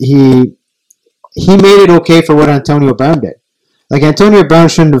 And he made it okay for what Antonio Brown did. Like, Antonio Brown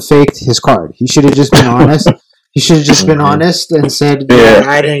shouldn't have faked his card. He should have just been honest. He should have just been honest and said,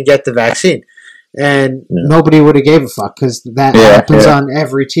 I didn't get the vaccine. And nobody would have gave a fuck, because that happens on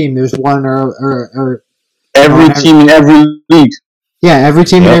every team. There's one or every team in every league. Yeah, every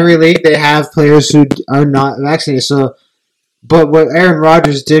team in every league, they have players who are not vaccinated. So, but what Aaron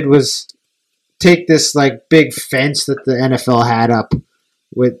Rodgers did was take this like big fence that the NFL had up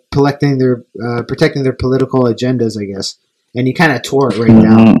with protecting their political agendas, I guess, and he kind of tore it right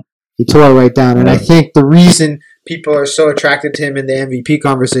down. He tore it right down, and I think the reason people are so attracted to him in the MVP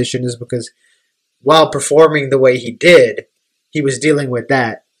conversation is because while performing the way he did, he was dealing with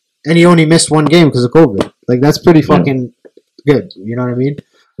that, and he only missed one game because of COVID. Like, that's pretty fucking good. You know what I mean?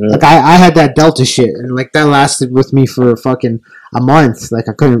 Yeah. Like, I had that Delta shit, and like that lasted with me for fucking a month. Like,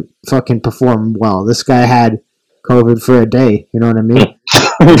 I couldn't fucking perform well. This guy had COVID for a day. You know what I mean?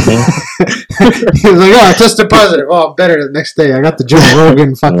 He was like, I tested positive. Oh, I'm better the next day. I got the Joe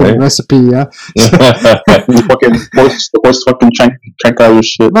Rogan fucking recipe, fucking horse fucking check out your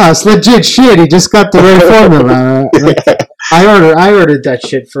shit. No, it's legit shit. He just got the right formula. Like, I ordered that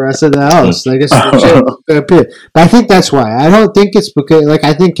shit for us at the house. Like, it's legit. But I think that's why. I don't think it's because, like,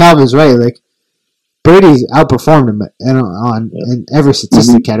 I think Calvin's right. Like, Brady's outperformed him in every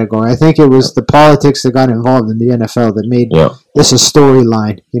statistic category. I think it was the politics that got involved in the NFL that made this a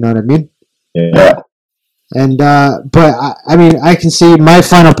storyline. You know what I mean? Yeah. And but I mean, I can see my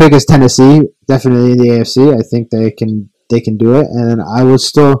final pick is Tennessee, definitely in the AFC. I think they can do it, and I would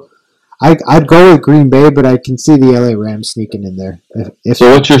still. I'd go with Green Bay, but I can see the LA Rams sneaking in there.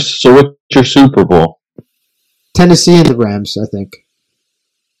 So what's your Super Bowl? Tennessee and the Rams, I think.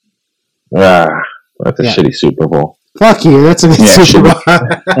 That's a shitty Super Bowl. Fuck you. That's a good Super Bowl.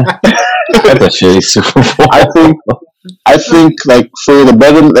 That's a shitty Super Bowl. I think like for the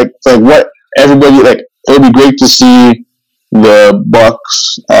better, like what everybody like, it would be great to see the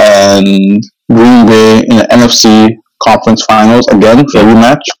Bucks and Green Bay in the NFC Conference Finals again for a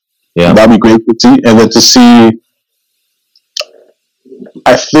rematch. Yeah, that'd be great to see, and then to see.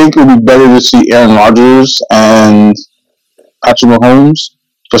 I think it would be better to see Aaron Rodgers and Patrick Mahomes.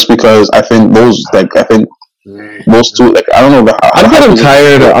 Just because I think those two, like, I don't know. I'm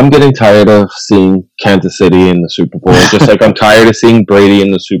getting tired of seeing Kansas City in the Super Bowl. Just like I'm tired of seeing Brady in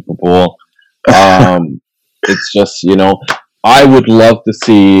the Super Bowl. It's just, I would love to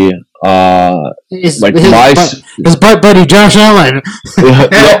see his butt buddy Josh Allen.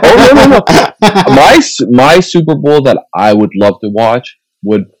 No. My Super Bowl that I would love to watch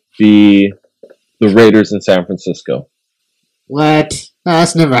would be the Raiders in San Francisco. What? No,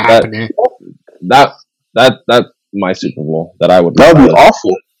 that's never happening. That's my Super Bowl that I would. That would be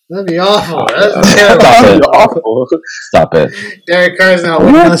awful. That'd be awful. That's terrible. Awful. Stop it. Derek Carr's not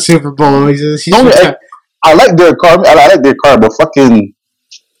winning the Super Bowl. I like Derek Carr. I like Derek Carr, but fucking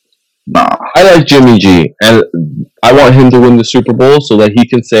nah. I like Jimmy G, and I want him to win the Super Bowl so that he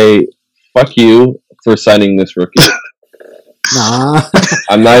can say, "Fuck you for signing this rookie." Nah,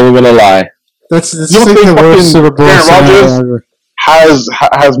 I'm not even gonna lie. That's like the worst Super Bowl ever. Has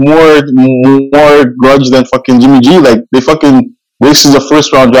more grudge than fucking Jimmy G. Like they fucking wasted a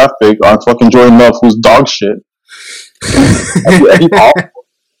first round draft pick on fucking Jordan Love, who's dog shit. He's awful.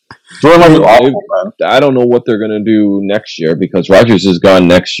 Jordan Love is awful, man. I don't know what they're gonna do next year because Rodgers is gone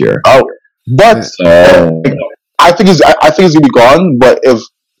next year. Oh, but I think he's gonna be gone. But if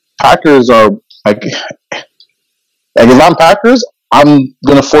Packers are like if I'm Packers, I'm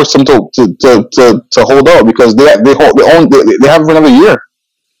gonna force them to hold out because they have for another year.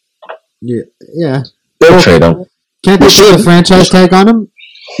 Yeah. They'll trade him. Can't they put a franchise tag on him?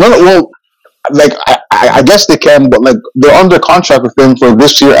 No. Well, like I guess they can, but like they're under contract with him for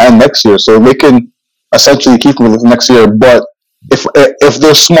this year and next year, so they can essentially keep him with next year. But if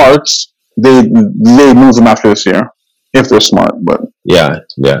they're smart, they move him after this year. If they're smart, but yeah,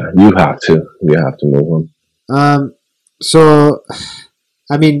 you have to move him. So,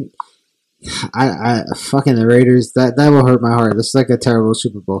 I mean, I fucking the Raiders. That will hurt my heart. It's like a terrible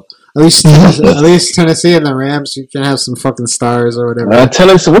Super Bowl. At least Tennessee and the Rams, you can have some fucking stars or whatever.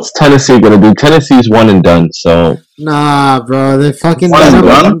 Tennessee, what's Tennessee gonna do? Tennessee's one and done. So nah, bro, they fucking number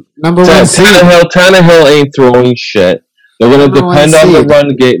one seed. Tannehill ain't throwing shit. They're gonna depend on the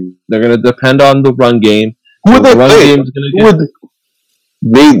run game. They're gonna depend on the run game. Who would they play?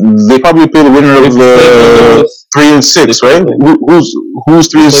 They probably play the winner of the 3 and 6, right? Who's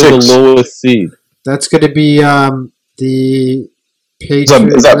 3 and 6? The lowest seed. That's going to be the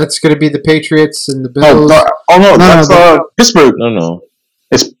Patriots. That's going to be the Patriots and the Bills. That's Pittsburgh. No.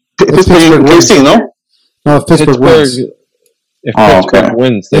 It's Pittsburgh KC, no? No, if Pittsburgh wins. If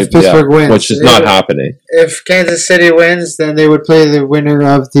Pittsburgh wins, which is not happening. If Kansas City wins, then they would play the winner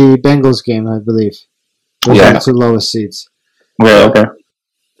of the Bengals game, I believe. That's the lowest seeds. Yeah, okay.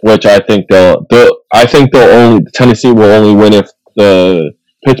 Which I think Tennessee will only win if the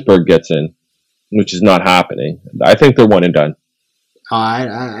Pittsburgh gets in, which is not happening. I think they're one and done. Oh,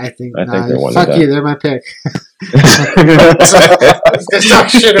 I think they're one and done. Fuck you, they're my pick. He's gonna talk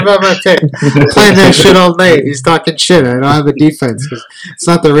shit about my pick. I'm playing that shit all night. He's talking shit. I don't have a defense because it's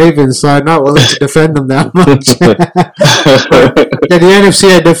not the Ravens, so I'm not willing to defend them that much. Yeah, the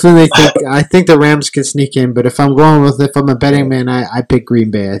NFC, I think the Rams can sneak in, but if I'm a betting man, I pick Green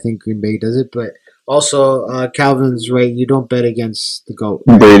Bay. I think Green Bay does it, but also Calvin's right. You don't bet against the GOAT.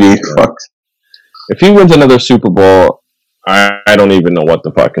 Right? Brady, fuck. If he wins another Super Bowl, I don't even know what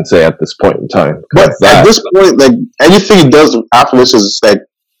the fuck I can say at this point in time. But at this point, like anything he does after this is like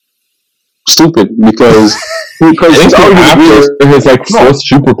stupid because he's after his like fourth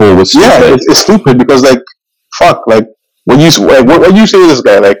Super Bowl was stupid. Yeah, it's stupid because like fuck, like what you say to this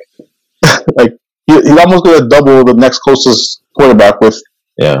guy like like he's almost gonna double the next closest quarterback with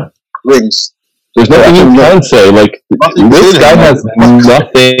rings. There's nothing you can say. Like this guy has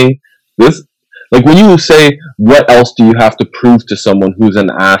nothing. Like when you say, what else do you have to prove to someone who's an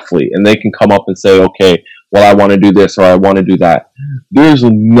athlete? And they can come up and say, okay, well, I want to do this or I want to do that. There's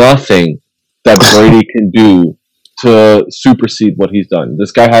nothing that Brady can do to supersede what he's done.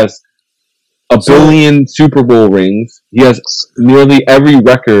 This guy has a billion Super Bowl rings. He has nearly every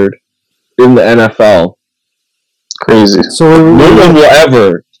record in the NFL. Crazy. So no one will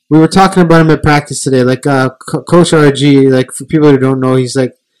ever. We were talking about him at practice today. Like Coach RG, like for people who don't know, he's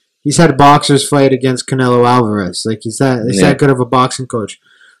had a boxer's fight against Canelo Alvarez. Like he's that good of a boxing coach.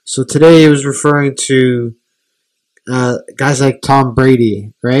 So today he was referring to guys like Tom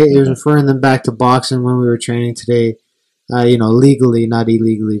Brady, right? He was referring them back to boxing when we were training today. Legally, not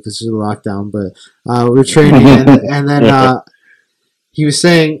illegally because of the lockdown, but we were training, and then he was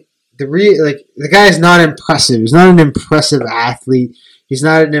saying the guy is not impressive. He's not an impressive athlete. He's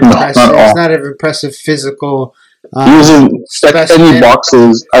not an impressive physical. He wasn't any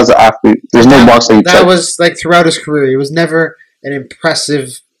boxes as an athlete. There's no boxing. That was like throughout his career. He was never an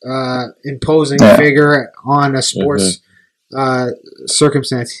impressive, imposing figure on a sports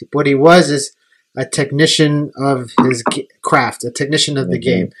circumstance. What he was is a technician of his craft, a technician of the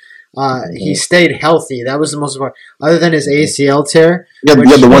game. He stayed healthy. That was the most important. Other than his ACL tear. Yeah,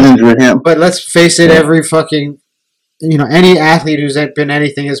 the one injury in him. But let's face it, every fucking, any athlete who's been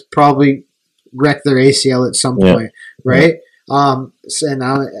anything has probably wrecked their ACL at some point, right? And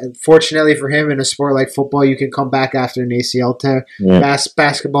fortunately for him, in a sport like football, you can come back after an ACL tear.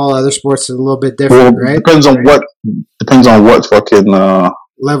 Basketball, other sports is a little bit different, right? Depends on what fucking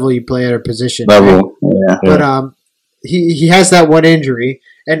level you play at or position. Level, right? yeah. But he has that one injury,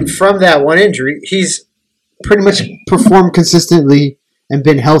 and from that one injury, he's pretty much performed consistently and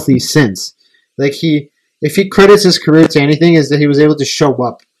been healthy since. Like if he credits his career to anything, is that he was able to show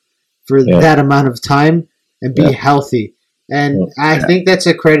up for that amount of time and be healthy. And I think that's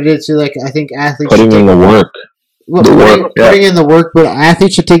accredited to, like, I think athletes putting in the work. Well, putting in the work, but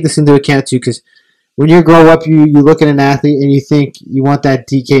athletes should take this into account too, because when you grow up, you look at an athlete and you think you want that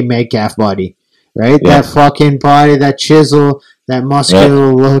DK Metcalf body, right? Yeah. That fucking body, that chisel, that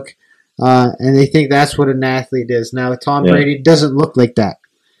muscular look, and they think that's what an athlete is. Now, Tom Brady doesn't look like that,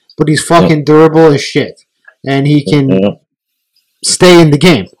 but he's fucking durable as shit, and he can stay in the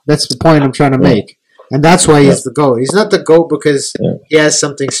game. That's the point I'm trying to make, and that's why he's the GOAT. He's not the GOAT because he has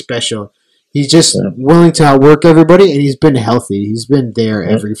something special. He's just willing to outwork everybody, and he's been healthy. He's been there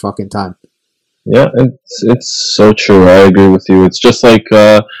every fucking time. Yeah, it's so true. I agree with you. It's just like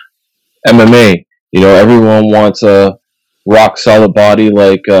MMA. You know, everyone wants a rock solid body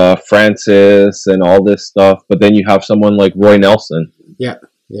like Francis and all this stuff, but then you have someone like Roy Nelson. Yeah,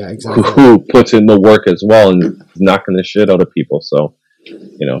 exactly. Who puts in the work as well and is knocking the shit out of people. So,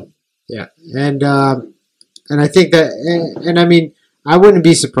 you know. Yeah, and I think that, and I mean, I wouldn't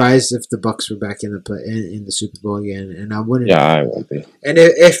be surprised if the Bucks were back in the Super Bowl again, and I wouldn't. Yeah, I won't be. And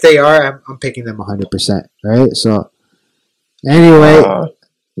if they are, I'm picking them 100%. Right. So anyway,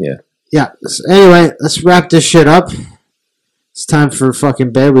 So anyway, let's wrap this shit up. It's time for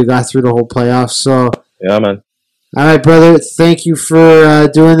fucking bed. We got through the whole playoffs. So yeah, man. All right, brother. Thank you for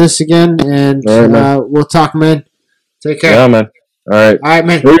doing this again, and we'll talk, man. Take care. Yeah, man. All right,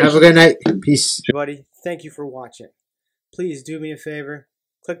 man. Peace. Have a good night. Peace, everybody. Thank you for watching. Please do me a favor.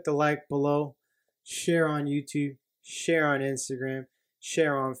 Click the like below. Share on YouTube. Share on Instagram.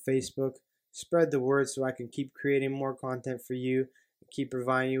 Share on Facebook. Spread the word so I can keep creating more content for you and keep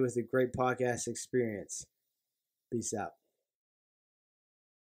providing you with a great podcast experience. Peace out.